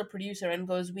calls the producer and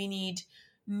goes, we need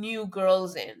new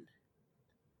girls in.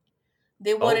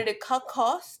 They wanted Oh, to cut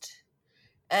cost,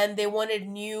 and they wanted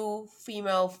new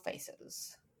female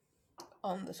faces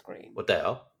on the screen. what the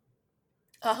hell?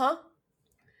 Uh huh.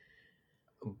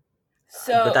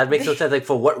 But So that makes no sense. Like,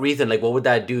 for what reason? Like, what would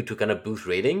that do to kind of boost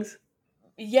ratings?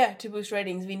 yeah, to boost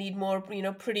ratings, we need more,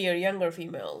 prettier, younger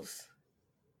females.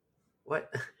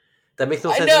 What? That makes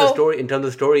no I sense in the know. story, in terms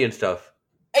of story and stuff.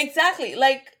 Exactly.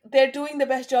 Like, they're doing the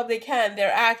best job they can.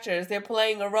 They're actors. They're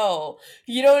playing a role.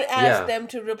 You don't ask Yeah. them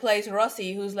to replace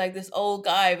Rossi, who's like this old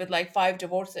guy with like 5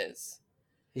 divorces.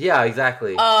 Yeah,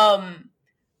 exactly. Um,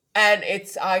 and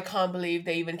I can't believe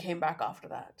they even came back after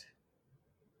that.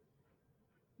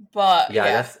 But Yeah,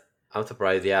 yeah, I'm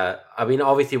surprised. Yeah. I mean,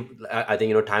 obviously, I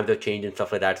think, times have changed and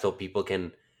stuff like that, so people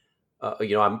can,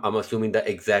 I'm assuming the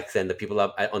execs and the people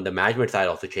up on the management side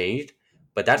also changed.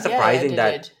 But that's yeah, surprising they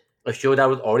that did. a show that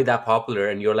was already that popular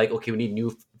and you're like, okay, we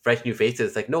need fresh new faces.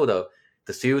 It's like, no, the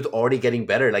series already getting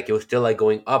better. Like, it was still like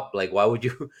going up. Like, why would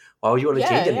you, why would you want to Yeah,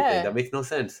 change anything? That yeah. makes no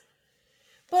sense.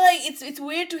 But like, it's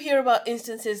weird to hear about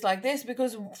instances like this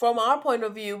because from our point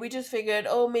of view, we just figured,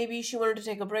 oh, maybe she wanted to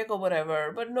take a break or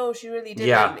whatever. But no, she really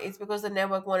Yeah. didn't. It's because the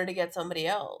network wanted to get somebody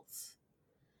else.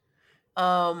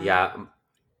 Yeah.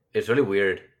 It's really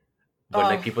weird when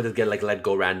like Oh, people just get like let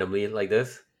go randomly like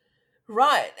this.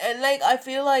 right. And like I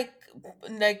feel like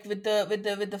with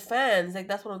the fans, like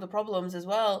that's one of the problems as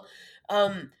well.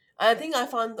 I think I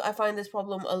find this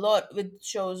problem a lot with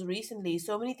shows recently.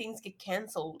 So many things get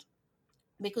cancelled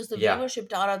because the Yeah. viewership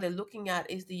data they're looking at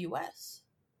is the US.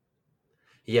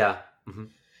 Yeah. Hmm.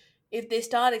 If they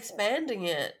start expanding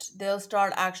it, they'll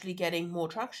start actually getting more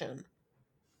traction.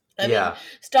 I mean, Yeah.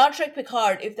 Star Trek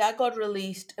Picard, if that got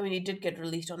released, I mean, it did get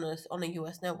released on a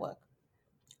US network.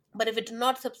 But if it did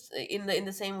not in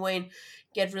the same way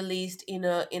get released in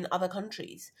other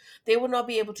countries, they would not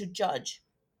be able to judge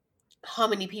how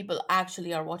many people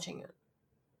actually are watching it.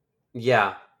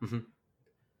 Yeah. Hmm.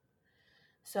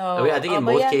 I mean, I So, think in but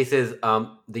most yeah, cases,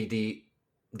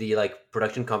 the like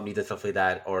production companies and stuff like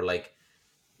that, or like,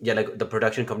 yeah, like the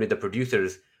production company, the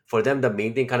producers, for them, the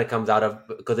main thing kind of comes out of,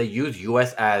 because they use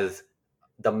US as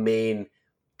the main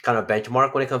kind of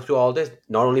benchmark when it comes to all this,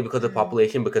 not only because of mm-hmm,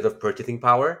 population, because of purchasing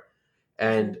power.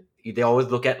 And mm-hmm, they always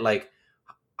look at like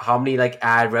how many like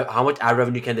how much ad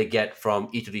revenue can they get from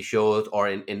each of these shows, or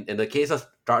in the case of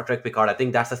Star Trek Picard, I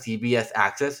think that's a CBS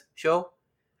Access show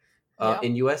yeah,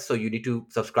 in US, so you need to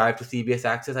subscribe to CBS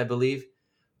Access, I believe.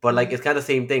 But like, mm-hmm, it's kind of the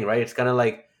same thing, right? It's kind of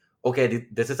like, okay,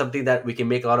 this is something that we can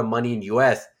make a lot of money in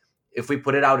US. If we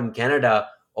put it out in Canada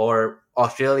or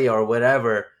Australia or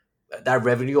whatever, that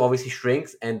revenue obviously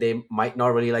shrinks, and they might not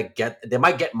really like they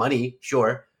might get money,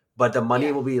 sure, but the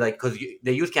money yeah, will be like, because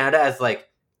they use Canada as like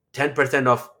 10%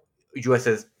 of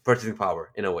US's purchasing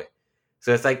power in a way.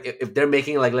 So it's like, if they're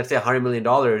making like, let's say, $100 million,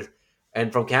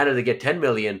 and from Canada they get 10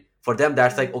 million, for them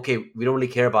that's like, mm-hmm, okay, we don't really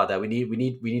care about that. We need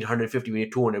 150, we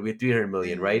need 200, we need 300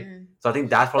 million, mm-hmm, right? mm-hmm. So I think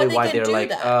that's probably But they why can they're do like,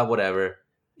 that. whatever.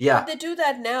 But Yeah. they do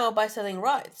that now by selling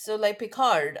rights. So, like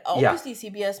Picard, Yeah. obviously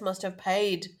CBS must have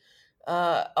paid,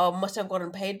 or must have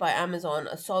gotten paid by Amazon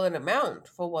a solid amount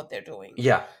for what they're doing.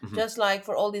 Yeah. Hmm. Just like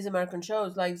for all these American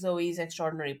shows, like Zoe's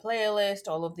Extraordinary Playlist,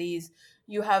 all of these,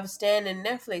 you have Stan and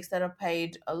Netflix that are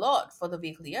paid a lot for the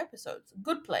weekly episodes.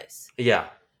 Good Place. Yeah.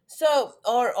 So,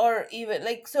 or even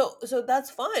like so that's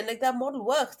fine. Like that model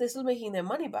works. They're still making their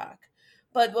money back.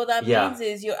 But what that Yeah. means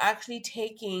is you're actually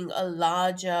taking a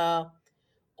larger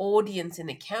audience in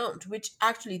account, which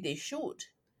actually they should.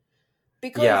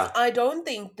 Because Yeah. I don't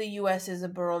think the US is a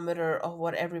barometer of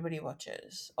what everybody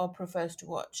watches or prefers to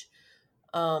watch.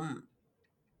 Um,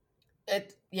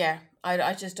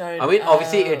 I just I don't. mean,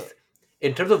 obviously, it's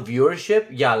in terms of viewership,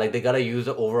 yeah, like they gotta use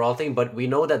the overall thing, but we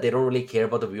know that they don't really care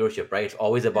about the viewership, right? It's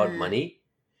always about Mm, money.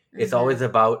 It's mm-hmm. always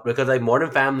about, because like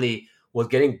Modern Family was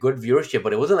getting good viewership,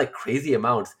 but it wasn't like crazy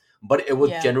amounts, but it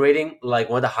was Yeah. generating like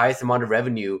one of the highest amount of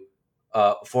revenue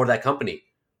for that company,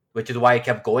 which is why it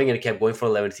kept going, and it kept going for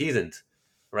 11 seasons,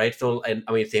 right? So, and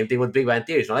I mean, same thing with Big Bang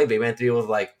Theory. It's not like Big Bang Theory was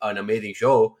like an amazing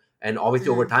show, and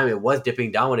obviously over Mm, time it was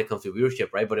dipping down when it comes to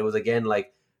viewership, right? But it was again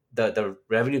like the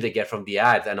revenue they get from the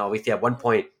ads, and obviously at one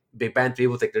point Big Bang Theory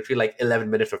was like literally like 11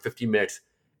 minutes or 15 minutes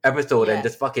episode, and yeah.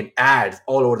 just fucking ads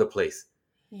all over the place,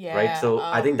 right? Yeah. So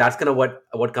I think that's kind of what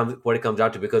it comes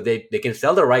down to, because they can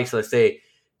sell the rights, let's say,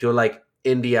 to like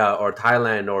India or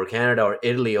Thailand or Canada or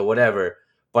Italy or whatever,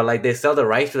 but like they sell the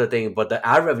rights to the thing, but the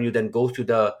ad revenue then goes to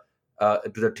the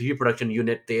TV production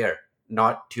unit there,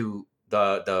 not to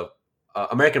the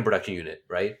American production unit,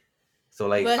 right? So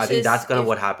like, I think Versus that's kind of if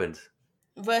what happens.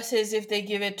 versus if they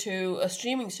give it to a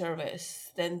streaming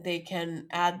service, then they can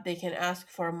ask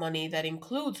for money that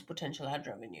includes potential ad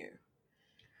revenue.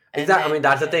 and Exactly. I mean, then they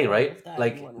that's the had thing, all right? of that in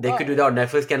Like one they could do go. that, or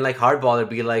Netflix can like hardball it,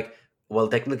 be like, well,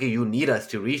 technically you need us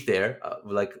to reach there.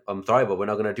 Like, I'm sorry, but we're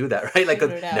not gonna do that, right? Like,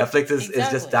 'cause Figure it out. Netflix is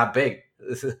just Exactly. that big.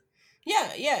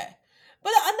 Yeah, yeah.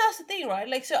 But and that's the thing, right?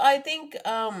 Like, so I think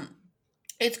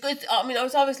it's good. I mean,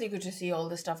 it's obviously good to see all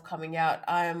this stuff coming out.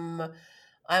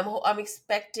 I'm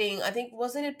expecting. I think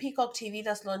was it at Peacock TV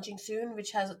that's launching soon,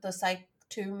 which has the Psych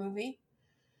 2 movie.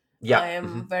 Yeah. I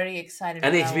am very excited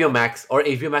And for that HBO one. Max, or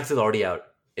HBO Max is already out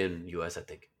in US, I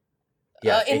think.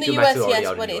 Yeah, In the HBO Max is US, already yes,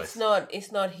 out in but it's US. not.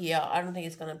 It's not here. I don't think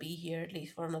it's gonna be here at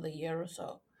least for another year or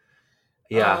so.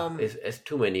 Yeah, Um, it's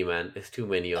too many, man. It's too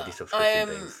many of uh, these I subscription am.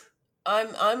 things.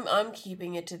 I'm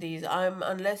keeping it to these. I'm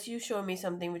unless you show me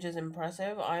something which is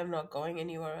impressive, I am not going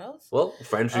anywhere else. Well,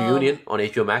 Friends Reunion Um, on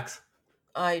HBO Max.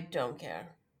 I don't care.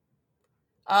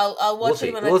 I'll We'll watch it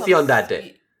see. when I We'll see come on that day.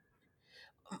 see.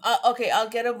 Okay, I'll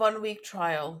get a 1 week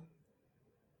trial.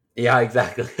 Yeah,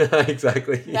 exactly.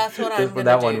 Exactly. That's what Just I'm for gonna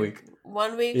that one do. week.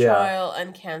 1 week Yeah. trial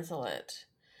and cancel it.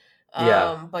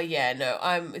 Yeah. But yeah, no,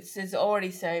 it's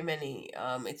already so many.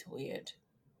 It's weird.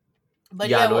 But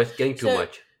Yeah, yeah, no, it's getting too so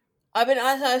much. I've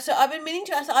been meaning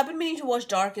to ask. I've been meaning to watch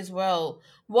Dark as well.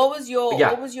 What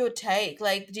Yeah. was your take?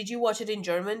 Like, did you watch it in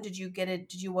German? Did you get it?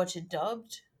 Did you watch it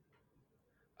dubbed?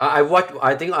 I watched,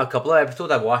 I think a couple of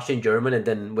episodes I watched in German and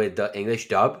then with the English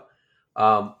dub.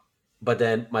 Um, but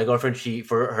then my girlfriend,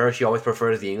 for her, she always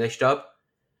prefers the English dub,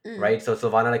 Mm. right? So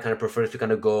Silvana like kind of prefers to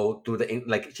kind of go through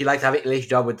like she likes having English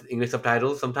dub with English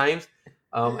subtitles sometimes.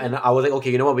 And Mm. I was like,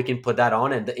 okay, you know what, we can put that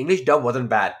on, and the English dub wasn't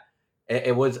bad.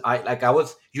 It was I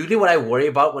was usually what I worry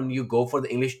about when you go for the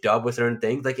English dub with certain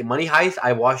things. Like in Money Heist,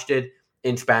 I watched it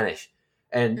in Spanish,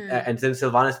 Mm. and since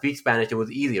Silvana speaks Spanish, it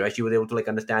was easy, right? She was able to like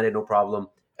understand it, no problem.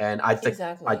 And I just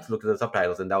Exactly. looked at the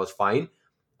subtitles, and that was fine.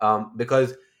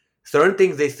 Because certain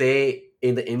things they say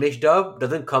in the English dub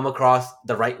doesn't come across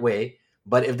the right way,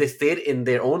 but if they say it in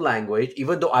their own language,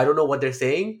 even though I don't know what they're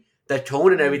saying, the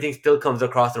tone and Mm. everything still comes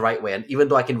across the right way, and even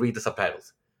though I can read the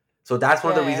subtitles. So that's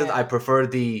one of Yeah, the yeah, reasons I yeah. prefer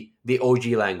the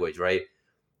OG language, right?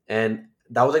 And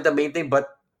that was like the main thing. But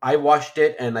I watched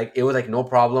it and like it was like no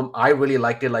problem. I really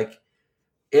liked it. Like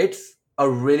it's a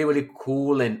really really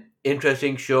cool and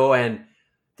interesting show, and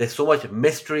there's so much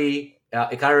mystery.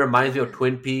 It kind of reminds me of Mm.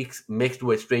 Twin Peaks mixed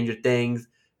with Stranger Things,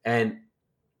 and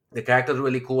the characters are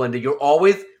really cool, and you're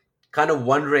always kind of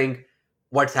wondering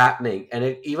what's happening.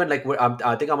 And even like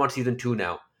I think I'm on season 2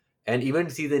 now, and even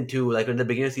season 2, like in the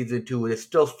beginning of season 2, there's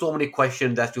still so many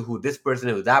questions as to who this person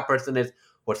is, who that person is,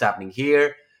 what's happening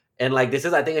here. And like this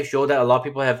is, I think, a show that a lot of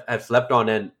people have slept on,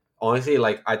 and honestly,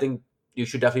 like I think you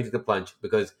should definitely take the plunge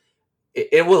because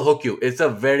it will hook you. It's a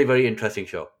very very interesting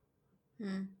show.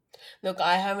 Mm. Look,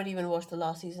 I haven't even watched the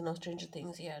last season of Stranger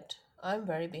Things yet. I'm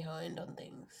very behind on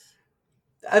things.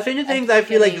 Stranger I Things, I keep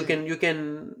feel like getting, you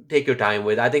can take your time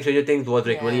with. I think Stranger Things was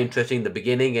like really yeah. interesting in the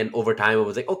beginning, and over time it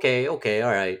was like okay,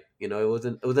 all right. You know, it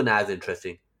wasn't as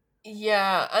interesting.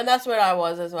 Yeah, and that's where I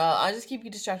was as well. I just keep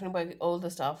getting distracted by older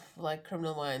stuff like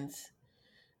Criminal Minds.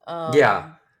 Yeah,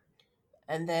 Um,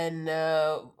 and then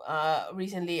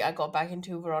recently I got back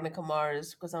into Veronica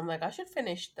Mars because I'm like I should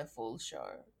finish the full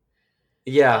show.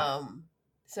 yeah. Um,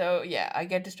 so yeah, I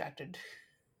get distracted.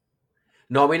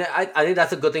 No, I mean, I think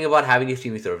that's a good thing about having these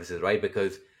streaming services, right?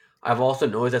 Because I've also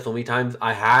noticed that so many times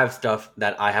I have stuff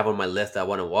that I have on my list that I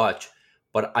want to watch,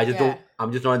 but I just Yeah. don't.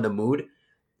 I'm just not in the mood.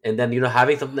 And then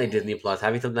having something like Disney Right. Plus,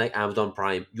 having something like Amazon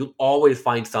Prime, you'll always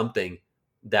find something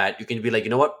that you can be like, you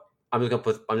know what? I'm just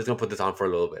gonna put this on for a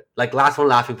little bit. Like Last One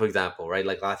Laughing, for example, right?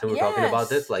 Like last time we were talking about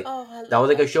this, Yes. like Oh, I that love was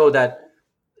like a that show that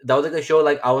show. that was like a show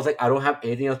like I was like I don't have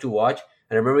anything else to watch,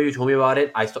 and I remember you told me about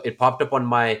it. I saw it popped up on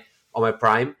my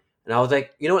Prime, and I was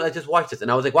like, you know what? Let's just watch this.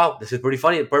 And I was like, wow, this is pretty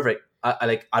funny and perfect. I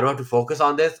like I don't have to focus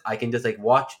on this. I can just like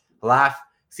watch, laugh,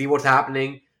 see what's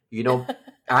happening. You know,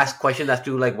 ask questions as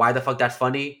to like why the fuck that's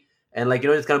funny, and like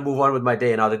just kind of move on with my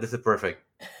day. And I was like, this is perfect.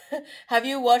 Have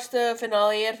you watched the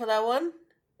finale yet for that one?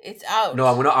 It's No,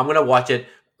 out. I'm gonna watch it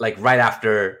like right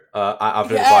after the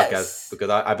podcast Yes. because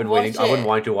I've been waiting. Watch I've been it.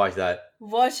 wanting to watch that.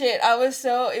 Watch it. It was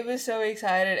so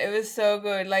excited. It was so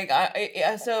good. Like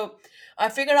so I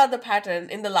figured out the pattern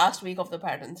in the last week of the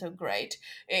pattern. So great.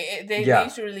 They Yeah.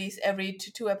 used to release every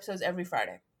two episodes every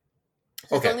Friday.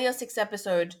 So it's Okay. only a 6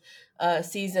 episode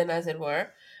season, as it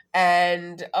were.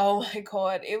 And oh my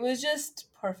god, it was just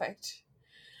perfect.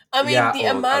 I mean, Yeah. the Oh,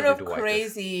 I'll amount need of to watch this.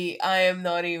 crazy I am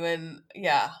not even.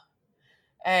 Yeah,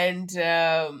 and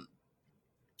yeah,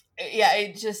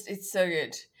 it's so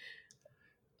good.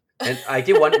 And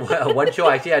actually, one one show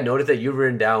actually I noticed that you've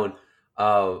written down,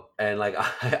 and like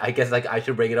I guess like I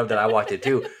should bring it up that I watched it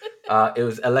too. It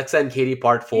was Alexa and Katie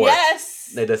Part 4,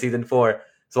 Yes. like the season 4.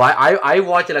 So I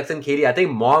watched Alexa and Katie. I think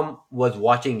mom was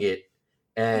watching it,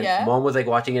 and Yeah. mom was like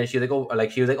watching it, and she was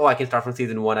like, oh, I can start from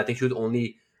season 1. I think she was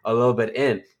only a little bit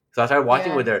in, so I started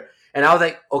watching Yeah. with her, and I was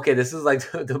like, okay, this is like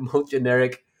the most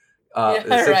generic Yeah.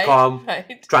 sitcom,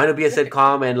 Right. trying to be a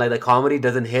sitcom, and like the comedy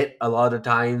doesn't hit a lot of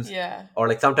times, Yeah. or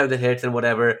like sometimes it hits and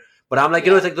whatever. But I'm like, it's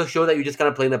Yeah. like those shows that you just kind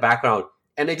of play in the background,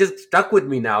 and it just stuck with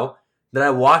me now that I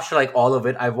watched like all of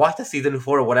it. I've watched the season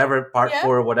 4 or whatever, part Yeah.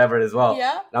 4 or whatever as well.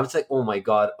 Yeah. And I'm just like, oh my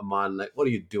god, Aman, like, what are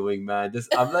you doing, man? This,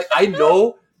 I'm like, I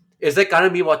know it's like kind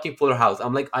of me watching Fuller House.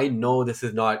 I'm like, I know this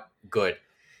is not good,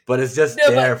 but it's just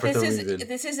No, there but for some reason.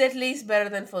 this is at least better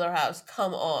than Fuller House.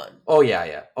 Come on. Oh yeah,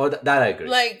 yeah. Oh, that I agree.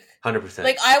 Like 100%.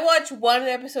 Like I watch one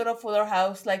episode of Fuller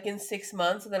House like in 6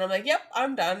 months, and then I'm like, "Yep,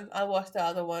 I'm done. I'll watch the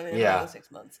other one in another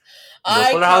 6 months." No,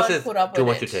 I Fuller House can't is put up too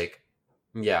with much it. to take.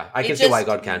 Yeah, I can It see why it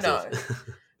just got cancelled.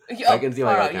 no. I can see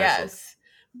why it got cancelled. Yes,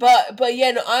 but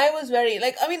yeah, no, I was very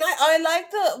like. I mean, I like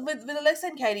the with Alexa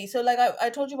and Katie. So like I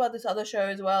told you about this other show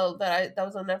as well that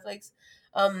was on Netflix,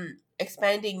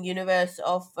 expanding universe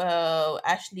of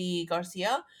Ashley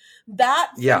Garcia.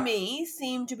 That for Yeah. me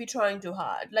seemed to be trying too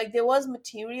hard. Like there was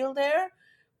material there,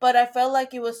 but I felt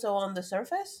like it was so on the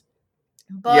surface.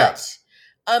 But Yeah.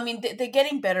 I mean, they're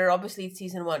getting better. Obviously, it's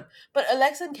season 1. But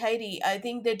Alex and Katie, I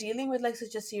think they're dealing with like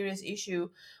such a serious issue.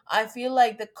 I feel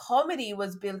like the comedy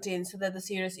was built in so that the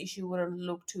serious issue wouldn't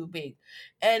look too big.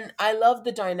 And I love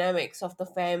the dynamics of the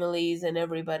families and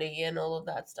everybody and all of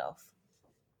that stuff.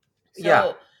 So,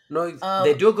 Yeah. No,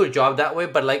 they um, do a good job that way,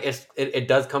 but like it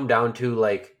does come down to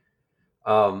like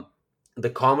um the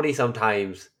comedy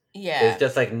sometimes is yeah,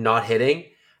 just like not hitting.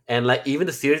 And like even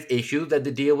the serious issues that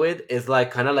they deal with is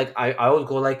like kind of like I always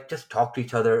go like, just talk to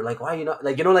each other. Like, why you not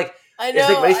like, like I it's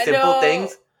like know, very I simple know,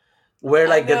 things where I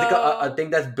like there's like a know. thing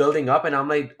that's building up, and I'm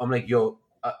like, yo,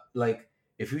 like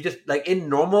if you just like in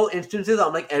normal instances,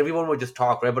 I'm like everyone would just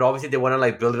talk, right? But obviously they want to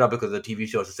like build it up because the TV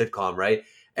show is a sitcom, right?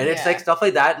 And it's like Yeah. stuff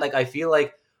like that. Like I feel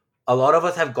like a lot of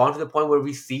us have gone to the point where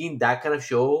we've seen that kind of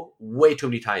show way too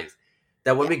many times.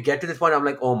 That when Yeah. we get to this point, I'm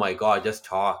like, oh my god, just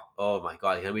talk. Oh my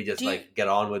god, can we just Do you like get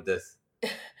on with this?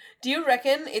 do you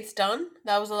reckon it's done?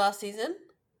 That was the last season?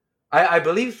 I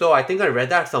believe so. I think I read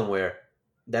that somewhere.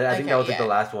 I think that Okay, was like the yeah.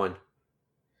 last one.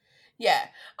 Yeah,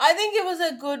 I think it was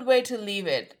a good way to leave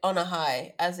it on a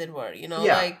high, as it were.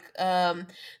 Yeah. Like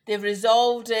they've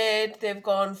resolved it. They've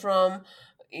gone from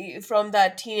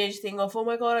that teenage thing of oh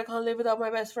my god, I can't live without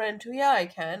my best friend to yeah, I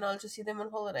can. I'll just see them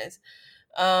on holidays.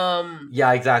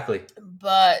 Yeah, exactly.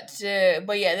 But yeah,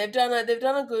 they've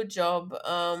done a good job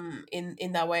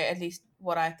in that way, at least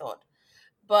what I thought.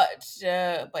 But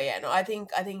yeah, no, I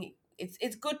think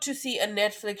it's good to see a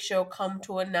Netflix show come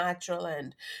to a natural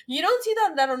end. You don't see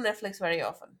that on Netflix very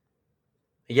often.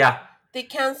 Yeah. They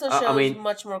cancel I shows mean,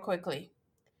 much more quickly.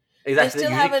 They exactly.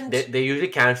 still haven't. They usually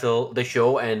cancel the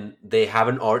show, and they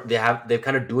haven't, or they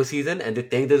kind of do a season and they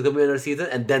think there's gonna be another season,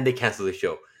 and then they cancel the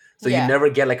show. So you Yeah, never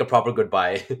get like a proper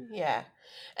goodbye. yeah.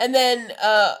 And then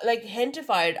like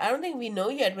Hentified, I don't think we know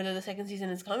yet whether the second season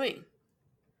is coming.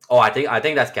 Oh, I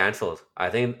think that's canceled. I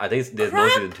think there's no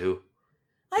season Crap! 2.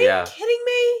 Are you Yeah. kidding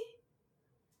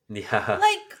me? Yeah. Like,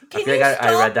 I can feel you like stop?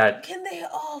 I read that. Can they?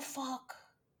 Oh fuck!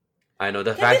 I know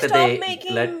the Can fact they that stop they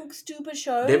making stupid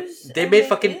shows? they and made make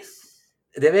fucking this?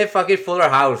 they made fucking Fuller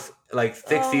House like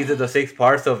 6 seasons or 6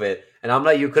 parts of it, and I'm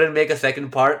like, you couldn't make a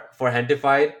second part for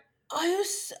Hentified?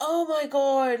 Oh my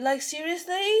god! Like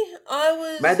seriously,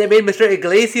 I Man, was. they made Mr.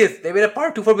 Iglesias. They made a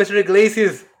part 2 for Mr.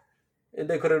 Iglesias, and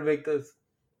they couldn't make this.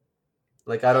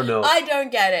 Like, I don't know. I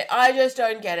don't get it. I just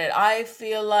don't get it. I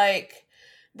feel like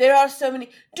there are so many.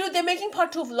 Dude, they're making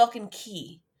part 2 of Lock and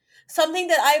Key, something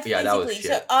that I've Yeah, that was basically.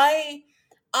 So shit. I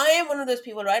am one of those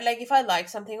people, right? Like if I like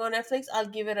something on Netflix, I'll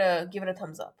give it a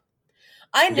thumbs up.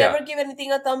 I Yeah. never give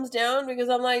anything a thumbs down because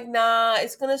I'm like, nah,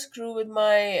 it's gonna screw with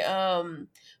my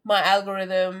my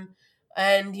algorithm.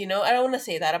 And I don't want to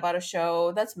say that about a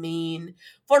show. That's mean.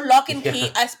 For Lock and Key,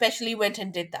 Yeah. I especially went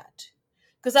and did that.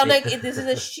 Because I'm like, this is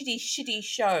a Yeah. shitty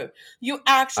show. You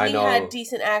I actually had know.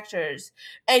 decent actors,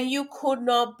 and you could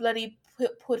not bloody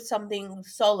put something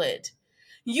solid.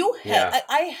 Yeah.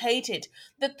 I hate it.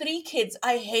 The 3 kids,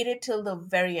 I hate it till the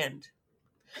very end.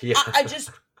 Yeah.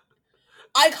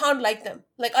 I can't like them.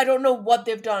 Like I don't know what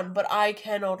they've done, but I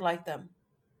cannot like them.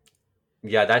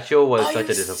 Yeah, that show was Are such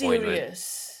you a disappointment.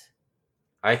 serious?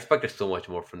 I expected so much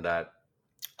more from that.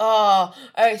 Oh,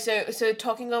 all right. So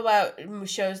talking about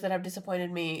shows that have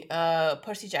disappointed me,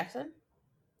 Percy Jackson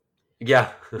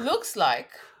Yeah. looks like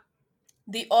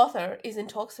the author is in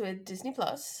talks with Disney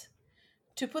Plus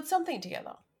to put something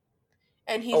together,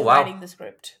 and Oh he's wow. writing the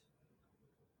script,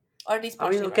 or at least I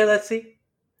mean, partially okay, writing. let's see.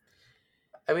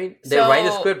 I mean, they're writing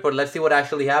the So script, but let's see what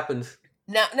actually happens.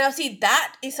 now see,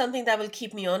 that is something that will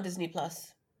keep me on Disney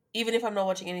Plus, even if I'm not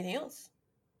watching anything else,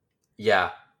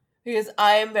 Yeah. because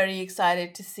I am very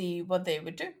excited to see what they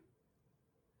would do.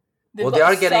 They've Well, they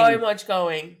got are so getting. much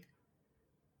going.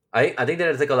 I think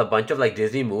there's like a bunch of like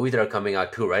Disney movies that are coming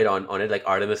out too, right? On it, like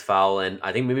Artemis Fowl, and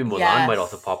I think maybe Mulan might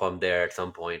also Yes. pop up there at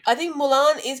some point. I think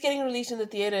Mulan is getting released in the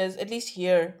theaters, at least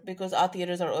here, because our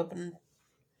theaters are open.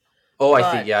 Oh, I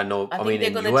see. But Yeah, no. I I think mean, they're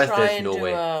in gonna US, try there's and no do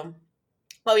way.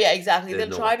 oh yeah, exactly. There's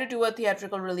They'll no try way. to do a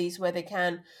theatrical release where they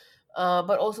can.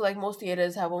 But also like most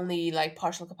theaters have only like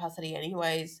partial capacity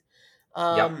anyways.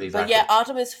 Yep, But yeah, exactly.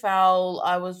 Artemis Fowl,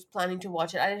 I was planning to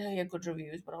watch it. I didn't hear good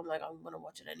reviews, but I'm like, I'm gonna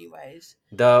watch it anyways.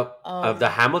 The Um,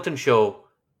 Hamilton show,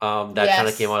 that kind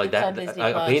of came yes, out like it's on that. Disney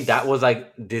Apparently, that Plus. was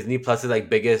like Disney Plus's like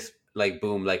biggest like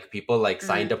boom. Like people like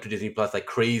signed Mm, up to Disney Plus like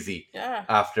crazy yeah,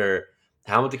 after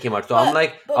Hamilton came out. So I'm but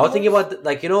like, I but was thinking most about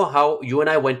like how you and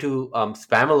I went to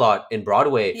Spam a lot in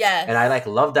Broadway, and I yes like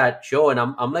love that show, and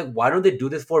I'm like, why don't they do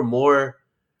this for more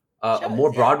shows, yeah.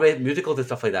 Broadway musicals and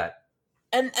stuff like that?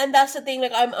 And that's the thing,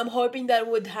 like I'm hoping that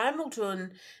with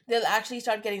Hamilton they'll actually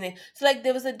start getting it. So like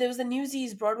there was a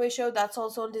Newsies Broadway show that's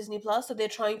also on Disney Plus, so they're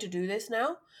trying to do this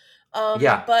now.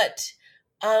 Yeah, But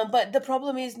the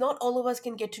problem is not all of us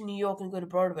can get to New York and go to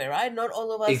Broadway, right? Not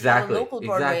all of us have a exactly, local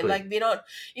Broadway. exactly. Like we're not,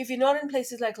 if you're not in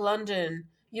places like London,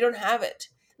 you don't have it.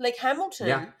 Like Yeah,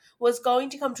 Hamilton was going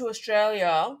to come to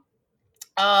Australia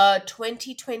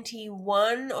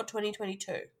 2021 or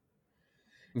 2022.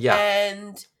 yeah,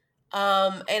 And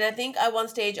I think at one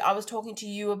stage I was talking to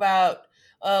you about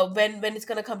when it's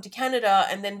gonna come to Canada,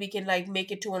 and then we can like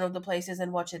make it to one of the places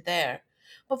and watch it there.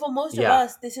 But for most of yeah.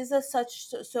 us, this is a such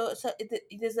so it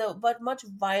is a but much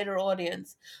wider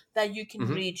audience that you can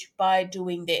Hmm. reach by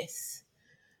doing this.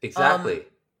 Um, Exactly.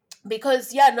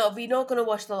 because yeah, no, we're not gonna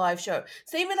watch the live show.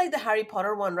 Same with like the Harry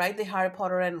Potter one, right? The Harry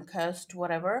Potter and Cursed,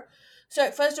 whatever. So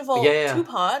first of Yeah, all, yeah, two yeah.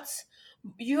 parts.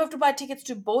 You have to buy tickets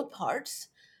to both parts.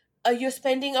 You're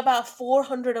spending about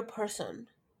 400 a person,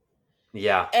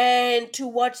 Yeah. and to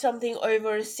watch something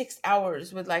over 6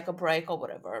 hours with like a break or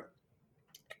whatever.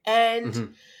 And Hmm.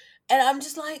 and I'm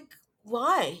just like,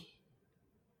 why?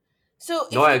 So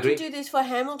No, if I they can agree. do this for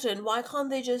Hamilton, why can't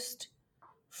they just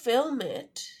film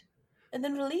it and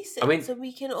then release I it mean, so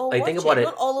we can all I think watch about it?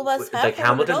 Not it, all of us have like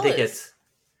Hamilton $400. tickets.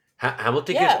 Hamilton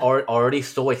tickets Yeah, are already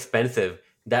so expensive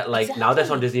that like now that's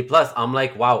on exactly. Disney Plus, I'm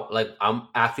like, wow, like I'm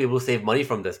actually able to save money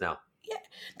from this now. Yeah,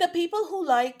 the people who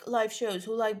like live shows,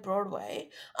 who like Broadway,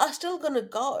 are still gonna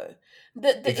go.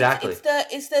 Exactly.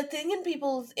 It's the thing in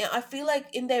people's. I feel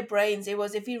like in their brains it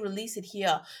was, if we release it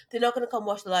here, they're not gonna come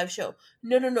watch the live show.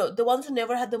 No, no, no. The ones who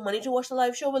never had the money to watch the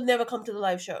live show will never come to the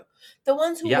live show. The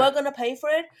ones who Yeah. were gonna pay for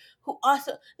it, who are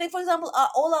like, for example,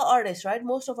 all our artists, right?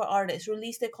 Most of our artists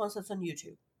release their concerts on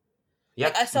YouTube. Yeah.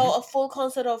 Like I Hmm. saw a full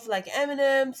concert of like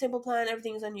Eminem, Simple Plan,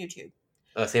 everything's on YouTube.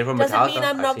 Same for Does it mean Metallica.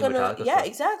 I'm I've not seen gonna? Metallica Yeah, stuff.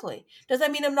 exactly. Does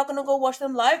that mean I'm not gonna go watch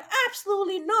them live?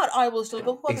 Absolutely not. I will still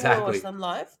go watch Exactly. them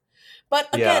live. But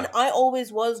again, Yeah. I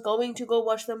always was going to go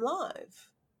watch them live.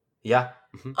 Yeah.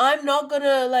 Hmm. I'm not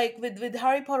gonna, like, with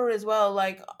Harry Potter as well.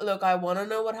 Like, look, I want to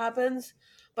know what happens,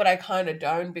 but I kind of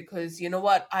don't, because you know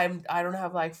what? I don't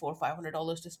have like $400 or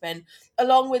 $500 to spend,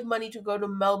 along with money to go to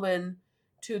Melbourne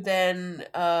to then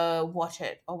watch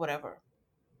it or whatever.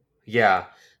 Yeah.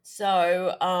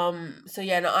 So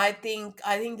yeah, no, I think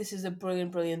this is a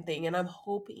brilliant, brilliant thing, and I'm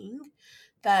hoping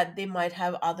that they might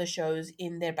have other shows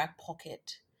in their back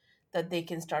pocket that they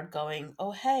can start going,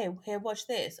 oh hey, watch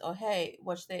this, or hey,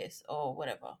 watch this, or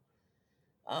whatever.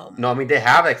 No, I Um, mean they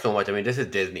have like so much. I mean, this is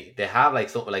Disney. They have like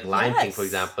so like Lion King, for yes.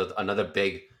 example, another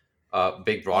big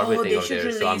Broadway Oh, thing they of should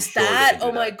theirs. So I'm release sure they that. can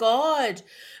Oh do my that. god.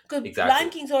 Because Lion Exactly.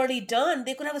 King's already done.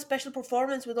 They could have a special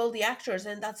performance with all the actors,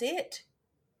 and that's it.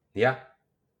 Yeah.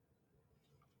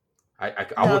 I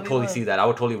That'll would be totally well. see that. I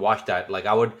would totally watch that. Like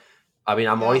I would. I mean,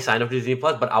 I'm already Yeah. signed up to Disney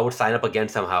Plus, but I would sign up again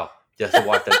somehow just to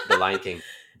watch the Lion King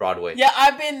Broadway. Yeah,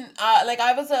 I've been like,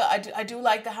 I do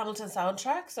like the Hamilton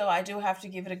soundtrack, so I do have to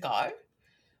give it a go.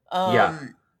 Yeah,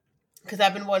 Um, because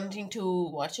I've been wanting to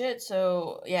watch it.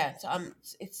 So yeah, so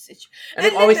it's and like and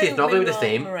then obviously it's not going to be the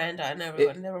Manuel same. Miranda and It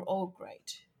everyone, they were all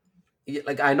great.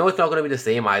 like I know it's not going to be the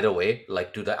same either way,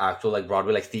 like to the actual like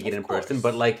Broadway, like seeing it Of in person.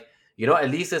 But course. like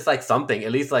at least it's like something.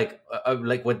 At least like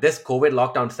with this COVID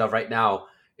lockdown stuff right now,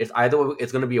 it's either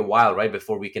it's going to be a while right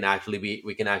before we can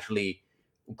actually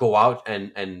go out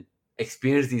and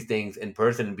experience these things in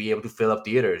person and be able to fill up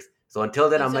theaters. So until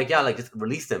then, I'm like, yeah, Exactly. like just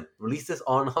release this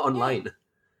on Yeah. online.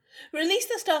 Release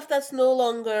the stuff that's no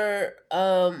longer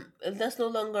on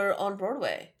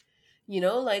Broadway.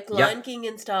 Like Yeah, Lion King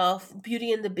and stuff,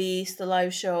 Beauty and the Beast, the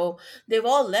live show, they've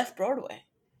all left Broadway.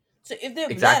 So if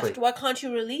they've Exactly. left, why can't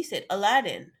you release it?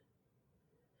 Aladdin.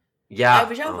 Yeah.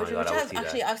 Which Oh my god, I would I've see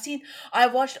actually that. I've seen.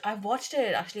 I've watched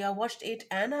it actually. I watched it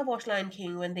and I watched Lion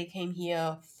King when they came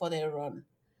here for their run.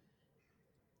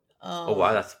 Oh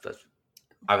wow, Um, that's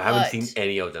I haven't seen but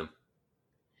any of them.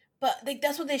 like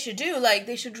that's what they should do. Like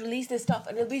they should release this stuff,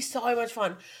 and it'll be so much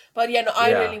fun. But yeah, no, I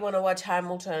Yeah. really want to watch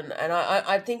Hamilton, and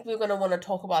I think we're gonna want to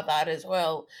talk about that as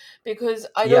well because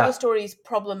I know the Yeah. story is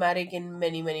problematic in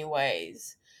many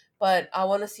ways, but I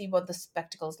want to see what the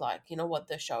spectacle's like. You know what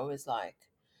the show is like.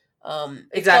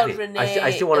 It's got Exactly. I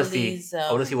still Renee want to see. Elise.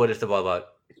 I want to see what it's about.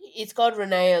 It's got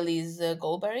Renee Elise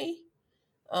Goldberry,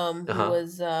 Uh huh.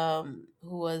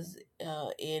 who was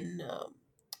in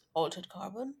Altered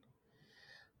Carbon.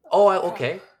 Oh, Crap,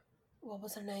 okay. what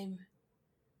was her name?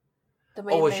 The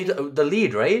Oh, main was she lady. the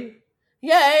lead, right?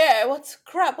 Yeah. What's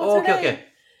crap? What's Oh, her okay, name? okay.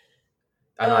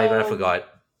 I know. I even Um. forgot.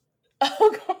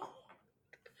 Oh god.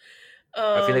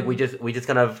 I feel like we Um. just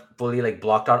kind of fully like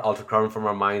blocked out Ultra Crown from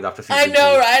our minds after I season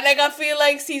know, two. right? Like I feel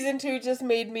like season 2 just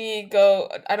made me go.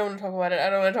 I don't want to talk about it. I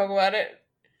don't want to talk about it.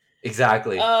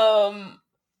 Exactly. Um.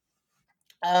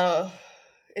 Uh.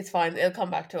 It's fine. It'll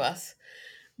come back to us.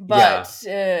 Yeah.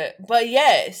 But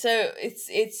yeah. So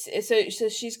so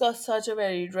she's got such a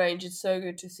varied range. It's so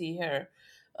good to see her,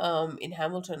 in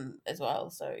Hamilton as well.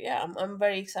 So yeah, I'm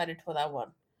very excited for that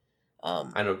one.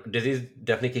 Um. I know Disney's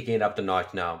definitely kicking it up the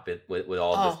notch now with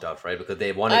all this Oh. stuff, right? Because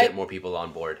they want to I get more people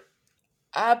on board.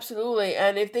 Absolutely.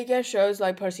 And if they get shows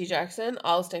like Percy Jackson,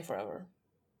 I'll stay forever.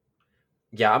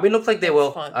 Yeah, I mean, looks like they That's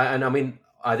will. fun. And I mean,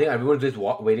 I think everyone's just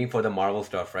waiting for the Marvel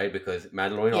stuff, right? Because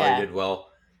Mandalorian already Yeah. did well,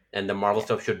 and the Marvel Yeah.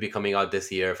 stuff should be coming out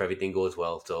this year if everything goes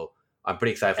well. So I'm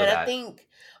pretty excited for And that.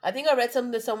 I think I read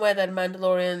something somewhere that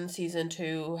Mandalorian season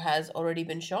 2 has already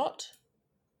been shot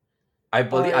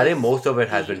or I think is most of it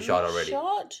has been being shot already.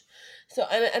 shot. So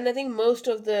and I think most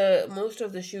of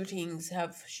the shootings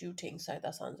have shootings. Sorry,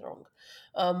 that sounds wrong.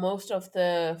 Most of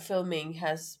the filming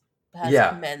has Yeah,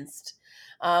 commenced.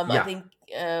 I yeah. think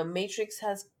Matrix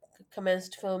has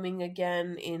commenced filming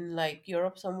again in like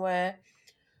Europe somewhere.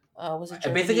 Was it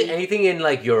Basically Germany? anything in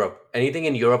like Europe, anything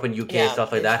in Europe and UK Yeah,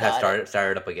 stuff like they've that has started.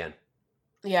 started up again.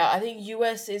 Yeah, I think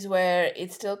US is where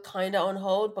it's still kind of on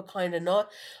hold, but kind of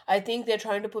not. I think they're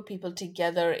trying to put people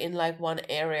together in like one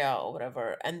area or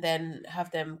whatever, and then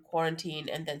have them quarantine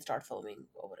and then start filming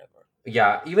or whatever.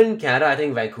 Yeah, even in Canada, I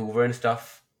think Vancouver and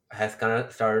stuff has kind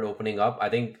of started opening up. I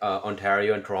think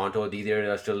Ontario and Toronto, these areas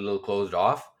are still a little closed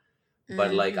off.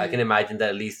 But like I can Hmm. imagine that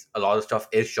at least a lot of stuff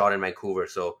is shot in Vancouver,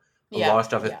 so a lot Yeah, of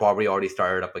stuff has yeah, probably already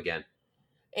started up again.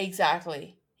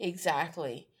 exactly.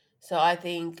 So I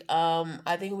think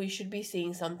we should be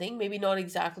seeing something. Maybe not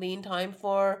exactly in time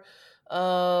for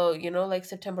like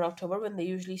September, October when they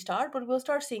usually start, but we'll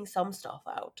start seeing some stuff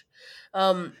out.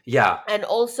 Um, Yeah, and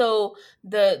also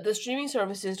the streaming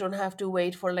services don't have to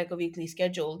wait for like a weekly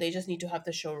schedule. They just need to have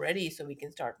the show ready so we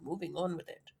can start moving on with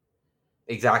it.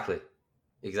 exactly,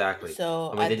 exactly.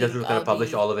 So I mean, I they just think were gonna I'll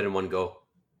publish all be of it in one go.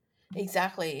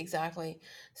 exactly.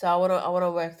 So I want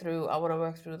to work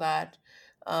through that.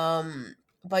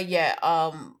 But yeah,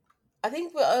 I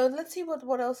think let's see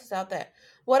what else is out there.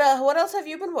 What else have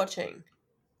you been watching?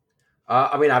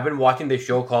 I mean, I've been watching this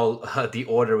show called The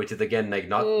Order, which is again like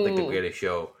not like the Ooh, greatest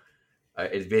show.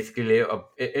 It's basically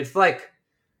it's like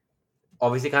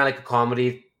obviously kind of like a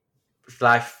comedy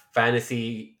slash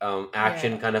fantasy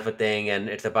action yeah. kind of a thing, and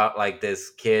it's about like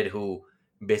this kid who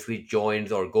basically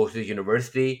joins or goes to the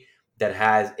university that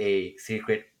has a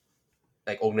secret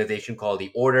like organization called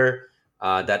the Order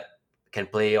that can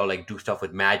play or like do stuff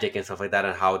with magic and stuff like that,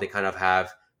 and how they kind of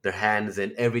have their hands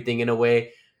in everything in a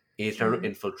way. He's trying to Mm.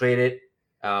 infiltrate it,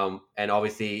 and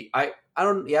obviously, I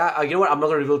don't, yeah, you know what? I'm not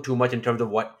gonna reveal too much in terms of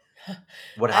what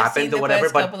I've happens seen or the whatever,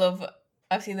 first but couple of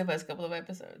I've seen the first couple of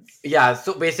episodes. yeah.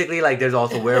 So basically, like, there's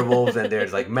also werewolves and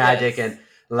there's like magic and Yes.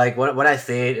 like when I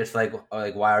say it, it's like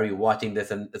why are you watching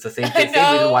this? And it's the same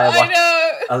reason I why I watch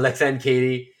know. Alexa and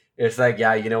Katie. It's like,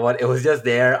 yeah, you know what? It was just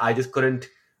there. I just couldn't.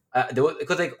 There was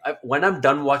because when I'm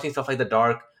done watching stuff like the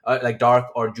Dark, like Dark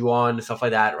or Ju-on stuff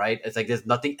like that, right? It's like there's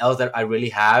nothing else that I really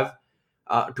have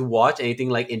to watch anything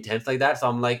like intense like that. So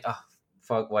I'm like, oh,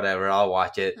 fuck, whatever. I'll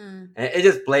watch it, Mm. and it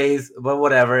just plays. But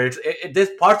whatever. There's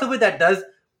parts of it that does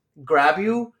grab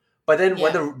you, but then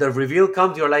when Yeah. the reveal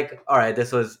comes, you're like, all right,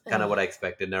 this was kind of what I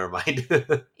expected. Never mind.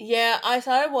 Yeah, I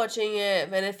started watching it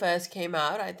when it first came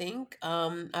out, I think.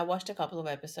 I watched a couple of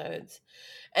episodes.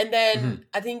 And then Mhm.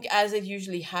 I think as it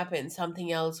usually happens,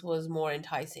 something else was more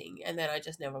enticing and then I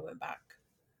just never went back.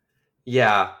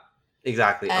 Yeah,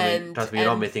 exactly. I mean, And trust me, you're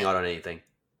not missing out on anything.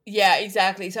 yeah,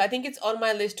 exactly. So I think it's on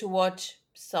my list to watch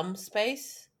some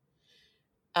space.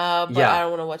 But I Yeah.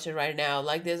 don't want to watch it right now.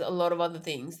 Like, there's a lot of other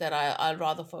things that I'd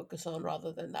rather focus on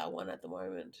rather than that one at the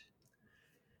moment.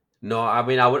 No, I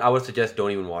mean, I would suggest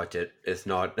don't even watch it. It's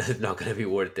not it's not gonna be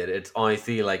worth it. It's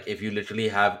honestly like if you literally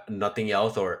have nothing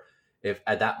else, or if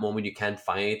at that moment you can't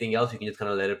find anything else, you can just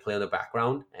kind of let it play on the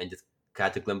background and just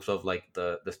catch a glimpse of like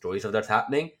the story stuff that's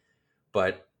happening.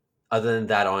 But other than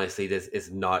that, honestly, this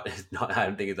is not it's not. I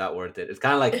don't think it's that worth it. It's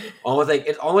kind of like almost like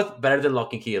it's almost better than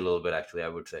Lock and Key a little bit, actually. I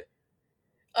would say.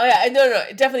 Oh yeah, no,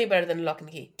 definitely better than Lock and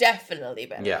Key. Definitely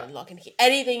better Yeah, than Lock and Key.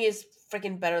 Anything is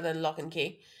freaking better than Lock and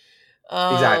Key.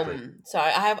 exactly.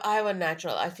 Sorry, I have a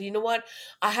natural. Actually, you know what?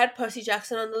 I had Percy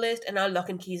Jackson on the list, and now Lock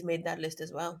and Key's made that list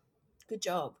as well. Good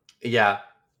job. Yeah,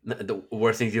 the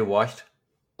worst things you watched.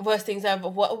 Worst things I've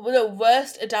what the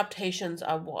worst adaptations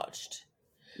I've watched.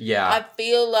 Yeah. I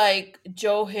feel like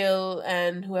Joe Hill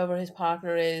and whoever his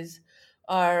partner is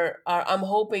are I'm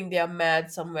hoping they are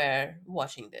mad somewhere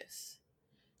watching this.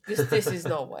 This is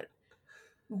not what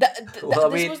Well, I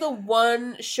this mean, was the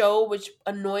one show which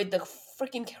annoyed the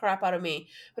freaking crap out of me.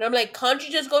 But I'm like, can't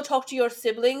you just go talk to your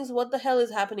siblings? What the hell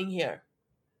is happening here?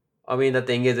 the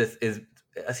thing is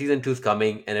season two's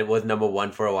coming, and it was number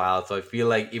one for a while. So I feel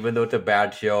like even though it's a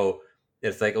bad show,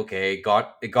 it's like okay, it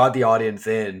got the audience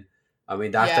in. I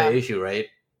mean, that's the Yeah. issue, right?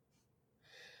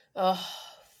 Oh,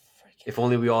 freaking If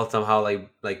only we all somehow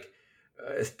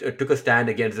took a stand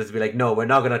against this, be like, no, we're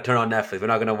not gonna turn on Netflix. We're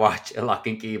not gonna watch Lock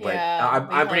and Key. But yeah, I'm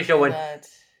we I'm pretty can't sure do when that.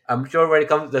 I'm sure when it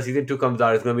comes the season two comes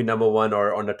out, it's gonna be number one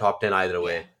or on the top 10 either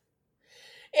Yeah. way.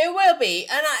 It will be,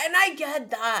 and I get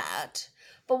that.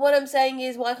 But what I'm saying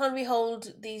is, why can't we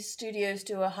hold these studios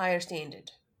to a higher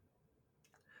standard?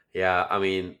 Yeah, I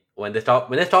mean, when they stop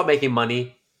making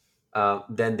money,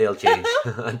 then they'll change.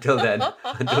 Until then,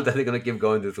 they're gonna keep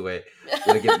going this way.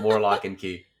 We're gonna get more Lock and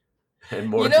Key and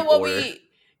more You know The what Order. we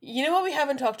you know what we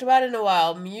haven't talked about in a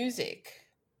while? Music.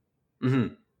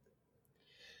 Hmm.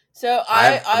 So I I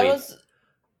have. I I mean, was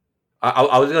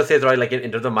I was gonna say it's right. Like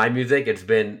in terms of my music, it's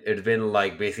been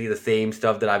like basically the same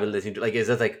stuff that I've been listening to. Like, it's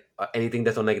just like anything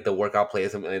that's on like the workout play or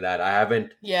something like that. I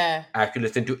haven't yeah. actually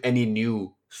listened to any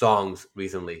new songs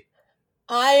recently.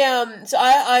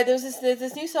 I there's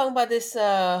this new song by this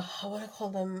I want to call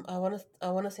them I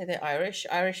want to say they're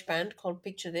Irish band called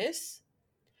Picture This,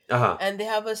 Uh huh. and they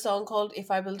have a song called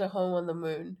If I Built a Home on the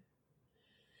Moon.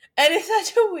 And it's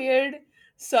such a weird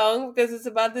song because it's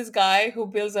about this guy who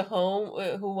builds a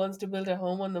home, who wants to build a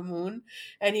home on the moon,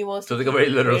 and he wants So to it's like a keep a very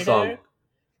literal song.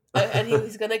 crater, and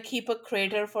he's gonna keep a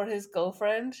crater for his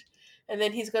girlfriend, and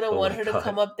then he's gonna Oh want my her to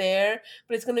come god. up there,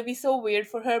 but it's gonna be so weird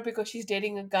for her because she's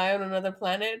dating a guy on another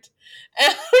planet,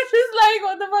 and I'm just like,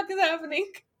 what the fuck is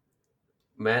happening?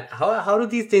 Man, how do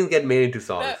these things get made into No,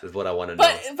 songs? Is what I want to but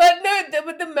know. but no,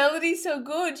 but the melody's so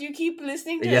good, you keep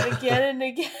listening to it Yeah. again and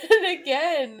again and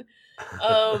again.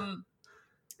 Um,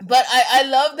 but I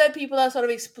love that people are sort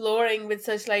of exploring with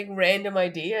such like random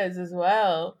ideas as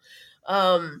well.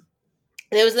 Um,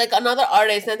 there was like another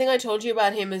artist, I think I told you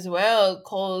about him as well,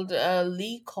 called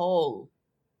Lee Cole,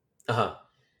 Uh huh.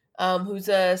 who's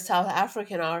a South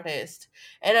African artist,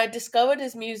 and I discovered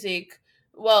his music.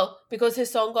 Well, because his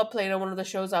song got played on one of the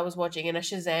shows I was watching, and I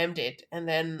Shazammed it, and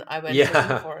then I went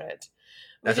looking Yeah. for it,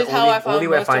 which That's the is how I only found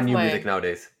way I most find of new music my.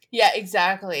 nowadays. Yeah,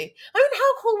 exactly. I mean,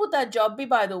 how cool would that job be,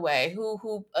 by the way?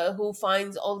 Who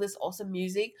finds all this awesome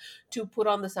music to put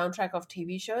on the soundtrack of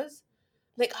TV shows?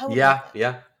 Like, I would love Yeah, that.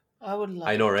 yeah. I would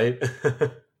I love know, it. right?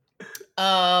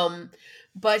 Um,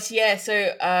 but yeah,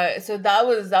 so that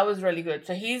was really good.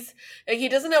 So he's like, he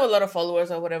doesn't have a lot of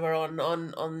followers or whatever on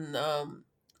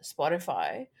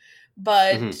Spotify,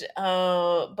 Hmm.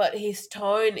 but his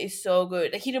tone is so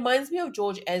good. Like, he reminds me of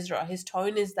George Ezra. His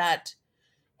tone is that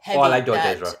Oh, I like heavy, George that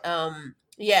Ezra.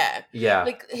 yeah, Yeah.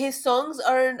 like his songs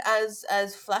aren't as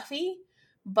fluffy,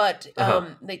 but Uh huh.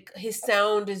 like his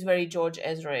sound is very George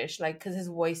Ezra-ish, like because his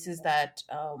voice is that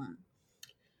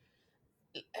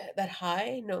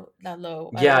high, no, that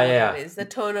low, I don't Yeah, know yeah, what that yeah. is, the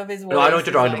tone of his No, I know what voice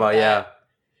you're is talking like about. that, Yeah,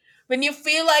 when you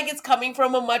feel like it's coming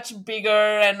from a much bigger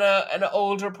and an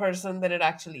older person than it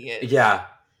actually is. yeah.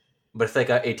 But it's like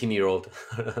a 18-year-old,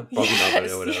 probably not gonna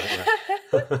or Yes, whatever. Yeah.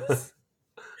 yes.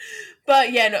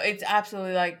 But yeah, no, it's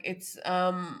absolutely like it's.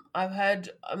 I've heard.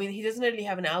 I mean, he doesn't really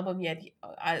have an album yet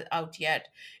out yet.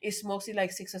 It's mostly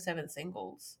like 6 or 7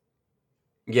 singles,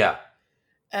 Yeah.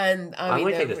 and I I'm mean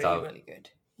gonna they're check this really out. really good.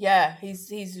 Yeah,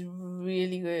 he's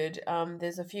really good.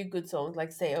 There's a few good songs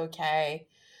like "Say Okay."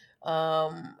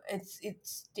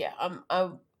 It's yeah.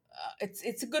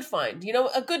 It's a good find. You know,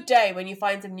 a good day when you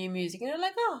find some new music and you're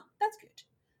like, oh, that's good.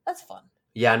 That's fun.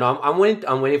 Yeah, no, I'm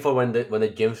waiting for when the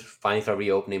gyms finally start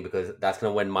reopening because that's kind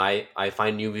of when I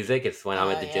find new music. It's when I'm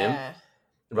at Oh the gym. yeah.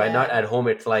 right now Yeah. at home,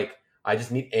 it's like I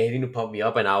just need anything to pump me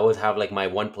up, and I always have like my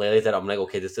one playlist that I'm like,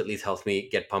 okay, this at least helps me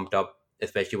get pumped up,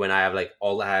 especially when I have like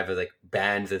all I have is like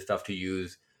bands and stuff to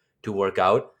use to work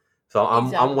out. So I'm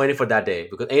Exactly. waiting for that day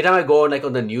because anytime I go like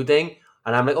on the new thing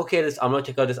and I'm like, okay, this I'm gonna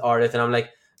check out this artist, and I'm like,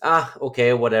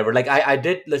 okay, whatever. Like I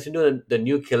did listen to the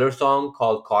new Killer song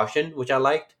called Caution, which I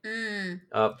liked. Mm.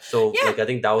 So Yeah, like I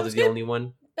think that that was was the good. only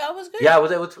one. That was Yeah,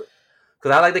 good. it was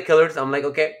because I like the Killers. I'm like,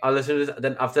 okay, I'll listen to this.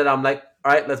 Then after that, I'm like,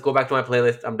 all right, let's go back to my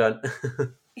playlist. I'm done.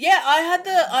 Yeah,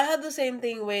 I had the same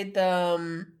thing with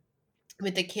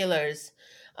the Killers.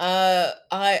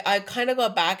 I kind of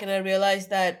got back and I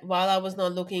realized that while I was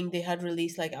not looking, they had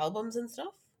released like albums and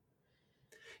stuff.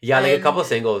 Yeah, like a couple And of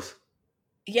singles.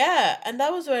 yeah, and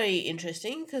that was very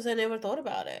interesting because I never thought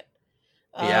about it.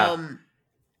 Yeah, Um,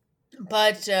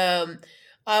 but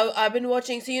I've been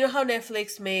watching. So you know how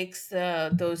Netflix makes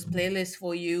those playlists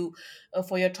for you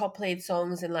for your top played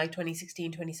songs in like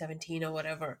 2016, 2017, or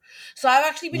whatever. So I've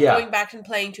actually been yeah, going back and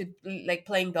playing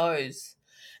those.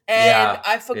 And yeah,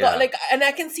 I forgot, yeah, like, and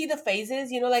I can see the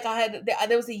phases. Like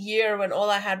there was a year when all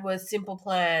I had was Simple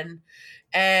Plan,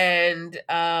 and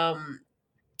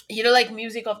like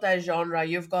music of that genre.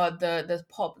 You've got the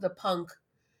pop, the punk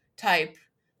type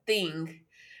thing,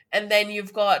 and then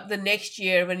you've got the next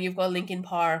year when you've got Linkin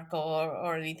Park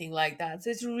or anything like that. So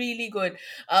it's really good.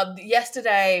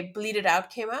 Yesterday, Bleed It Out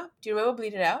came out. Do you remember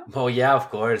Bleed It Out? oh yeah, of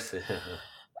course.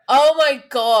 Oh my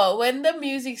god, when the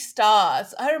music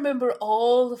starts, I remember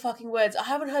all the fucking words. I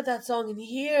haven't heard that song in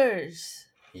years.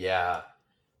 Yeah,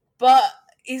 But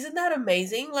isn't that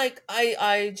amazing? Like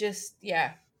I just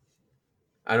yeah.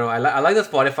 I know. I like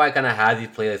that Spotify kind of has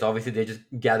these playlists. Obviously, they're just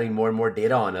gathering more and more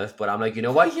data on us. But I'm like, you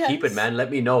know what? Keep it, Yes. man. Let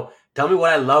me know. Tell me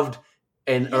what I loved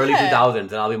in early Yeah.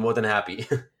 2000s, and I'll be more than happy.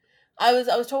 I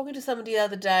was talking to somebody the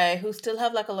other day who still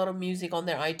have like a lot of music on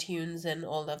their iTunes and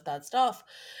all of that stuff.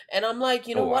 And I'm like,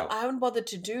 you Oh know what? wow, I haven't bothered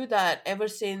to do that ever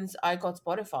since I got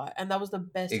Spotify. And that was the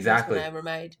best investment I exactly. ever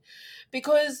made.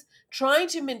 Because trying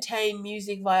to maintain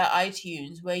music via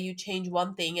iTunes where you change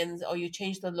one thing or you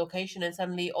change the location and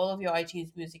suddenly all of your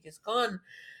iTunes music is gone,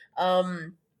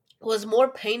 um, was more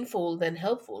painful than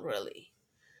helpful, really.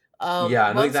 Yeah,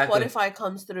 I know Once exactly. Spotify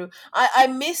comes through, I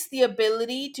miss the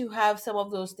ability to have some of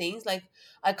those things. Like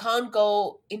I can't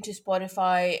go into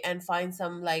Spotify and find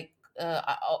some like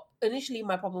initially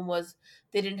my problem was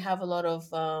they didn't have a lot of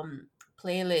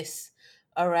playlists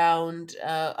around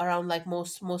like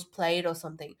most played or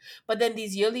something. But then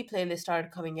these yearly playlists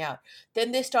started coming out.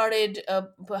 Then they started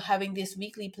having this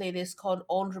weekly playlist called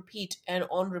On Repeat and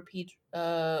On Repeat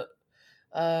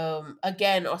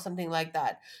again or something like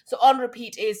that. So on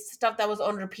repeat is stuff that was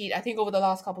on repeat, I think, over the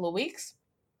last couple of weeks.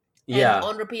 And Yeah,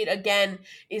 on repeat again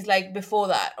is like before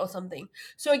that or something.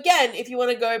 So again, if you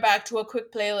want to go back to a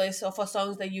quick playlist of for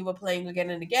songs that you were playing again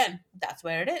and again, that's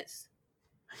where it is.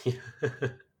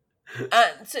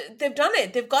 And so they've done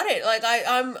it. They've got it. Like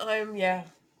I'm yeah.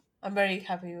 I'm very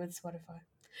happy with Spotify.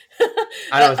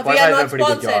 I know We are Spotify has done not a pretty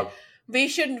good sponsored. job.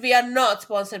 We are not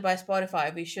sponsored by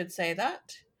Spotify. We should say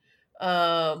that.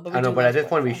 But we I know, do but at love this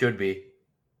point, we Spotify. should be.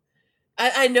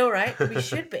 I know, right? We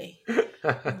should be.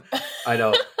 I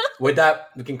know. With that,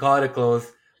 we can call it a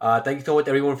close. Thank you so much,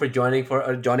 everyone, for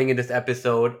joining in this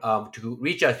episode. To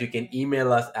reach us, you can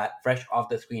email us at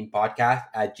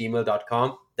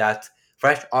freshoffthescreenpodcast@gmail.com. That's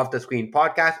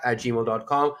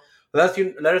freshoffthescreenpodcast@gmail.com. Let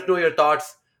us know your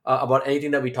thoughts about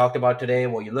anything that we talked about today,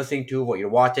 what you're listening to, what you're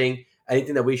watching,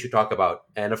 anything that we should talk about.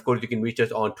 And of course, you can reach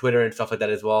us on Twitter and stuff like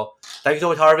that as well. Thank you so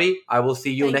much, Harvey. I will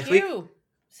see you Thank next week. you.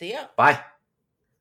 See ya. Bye.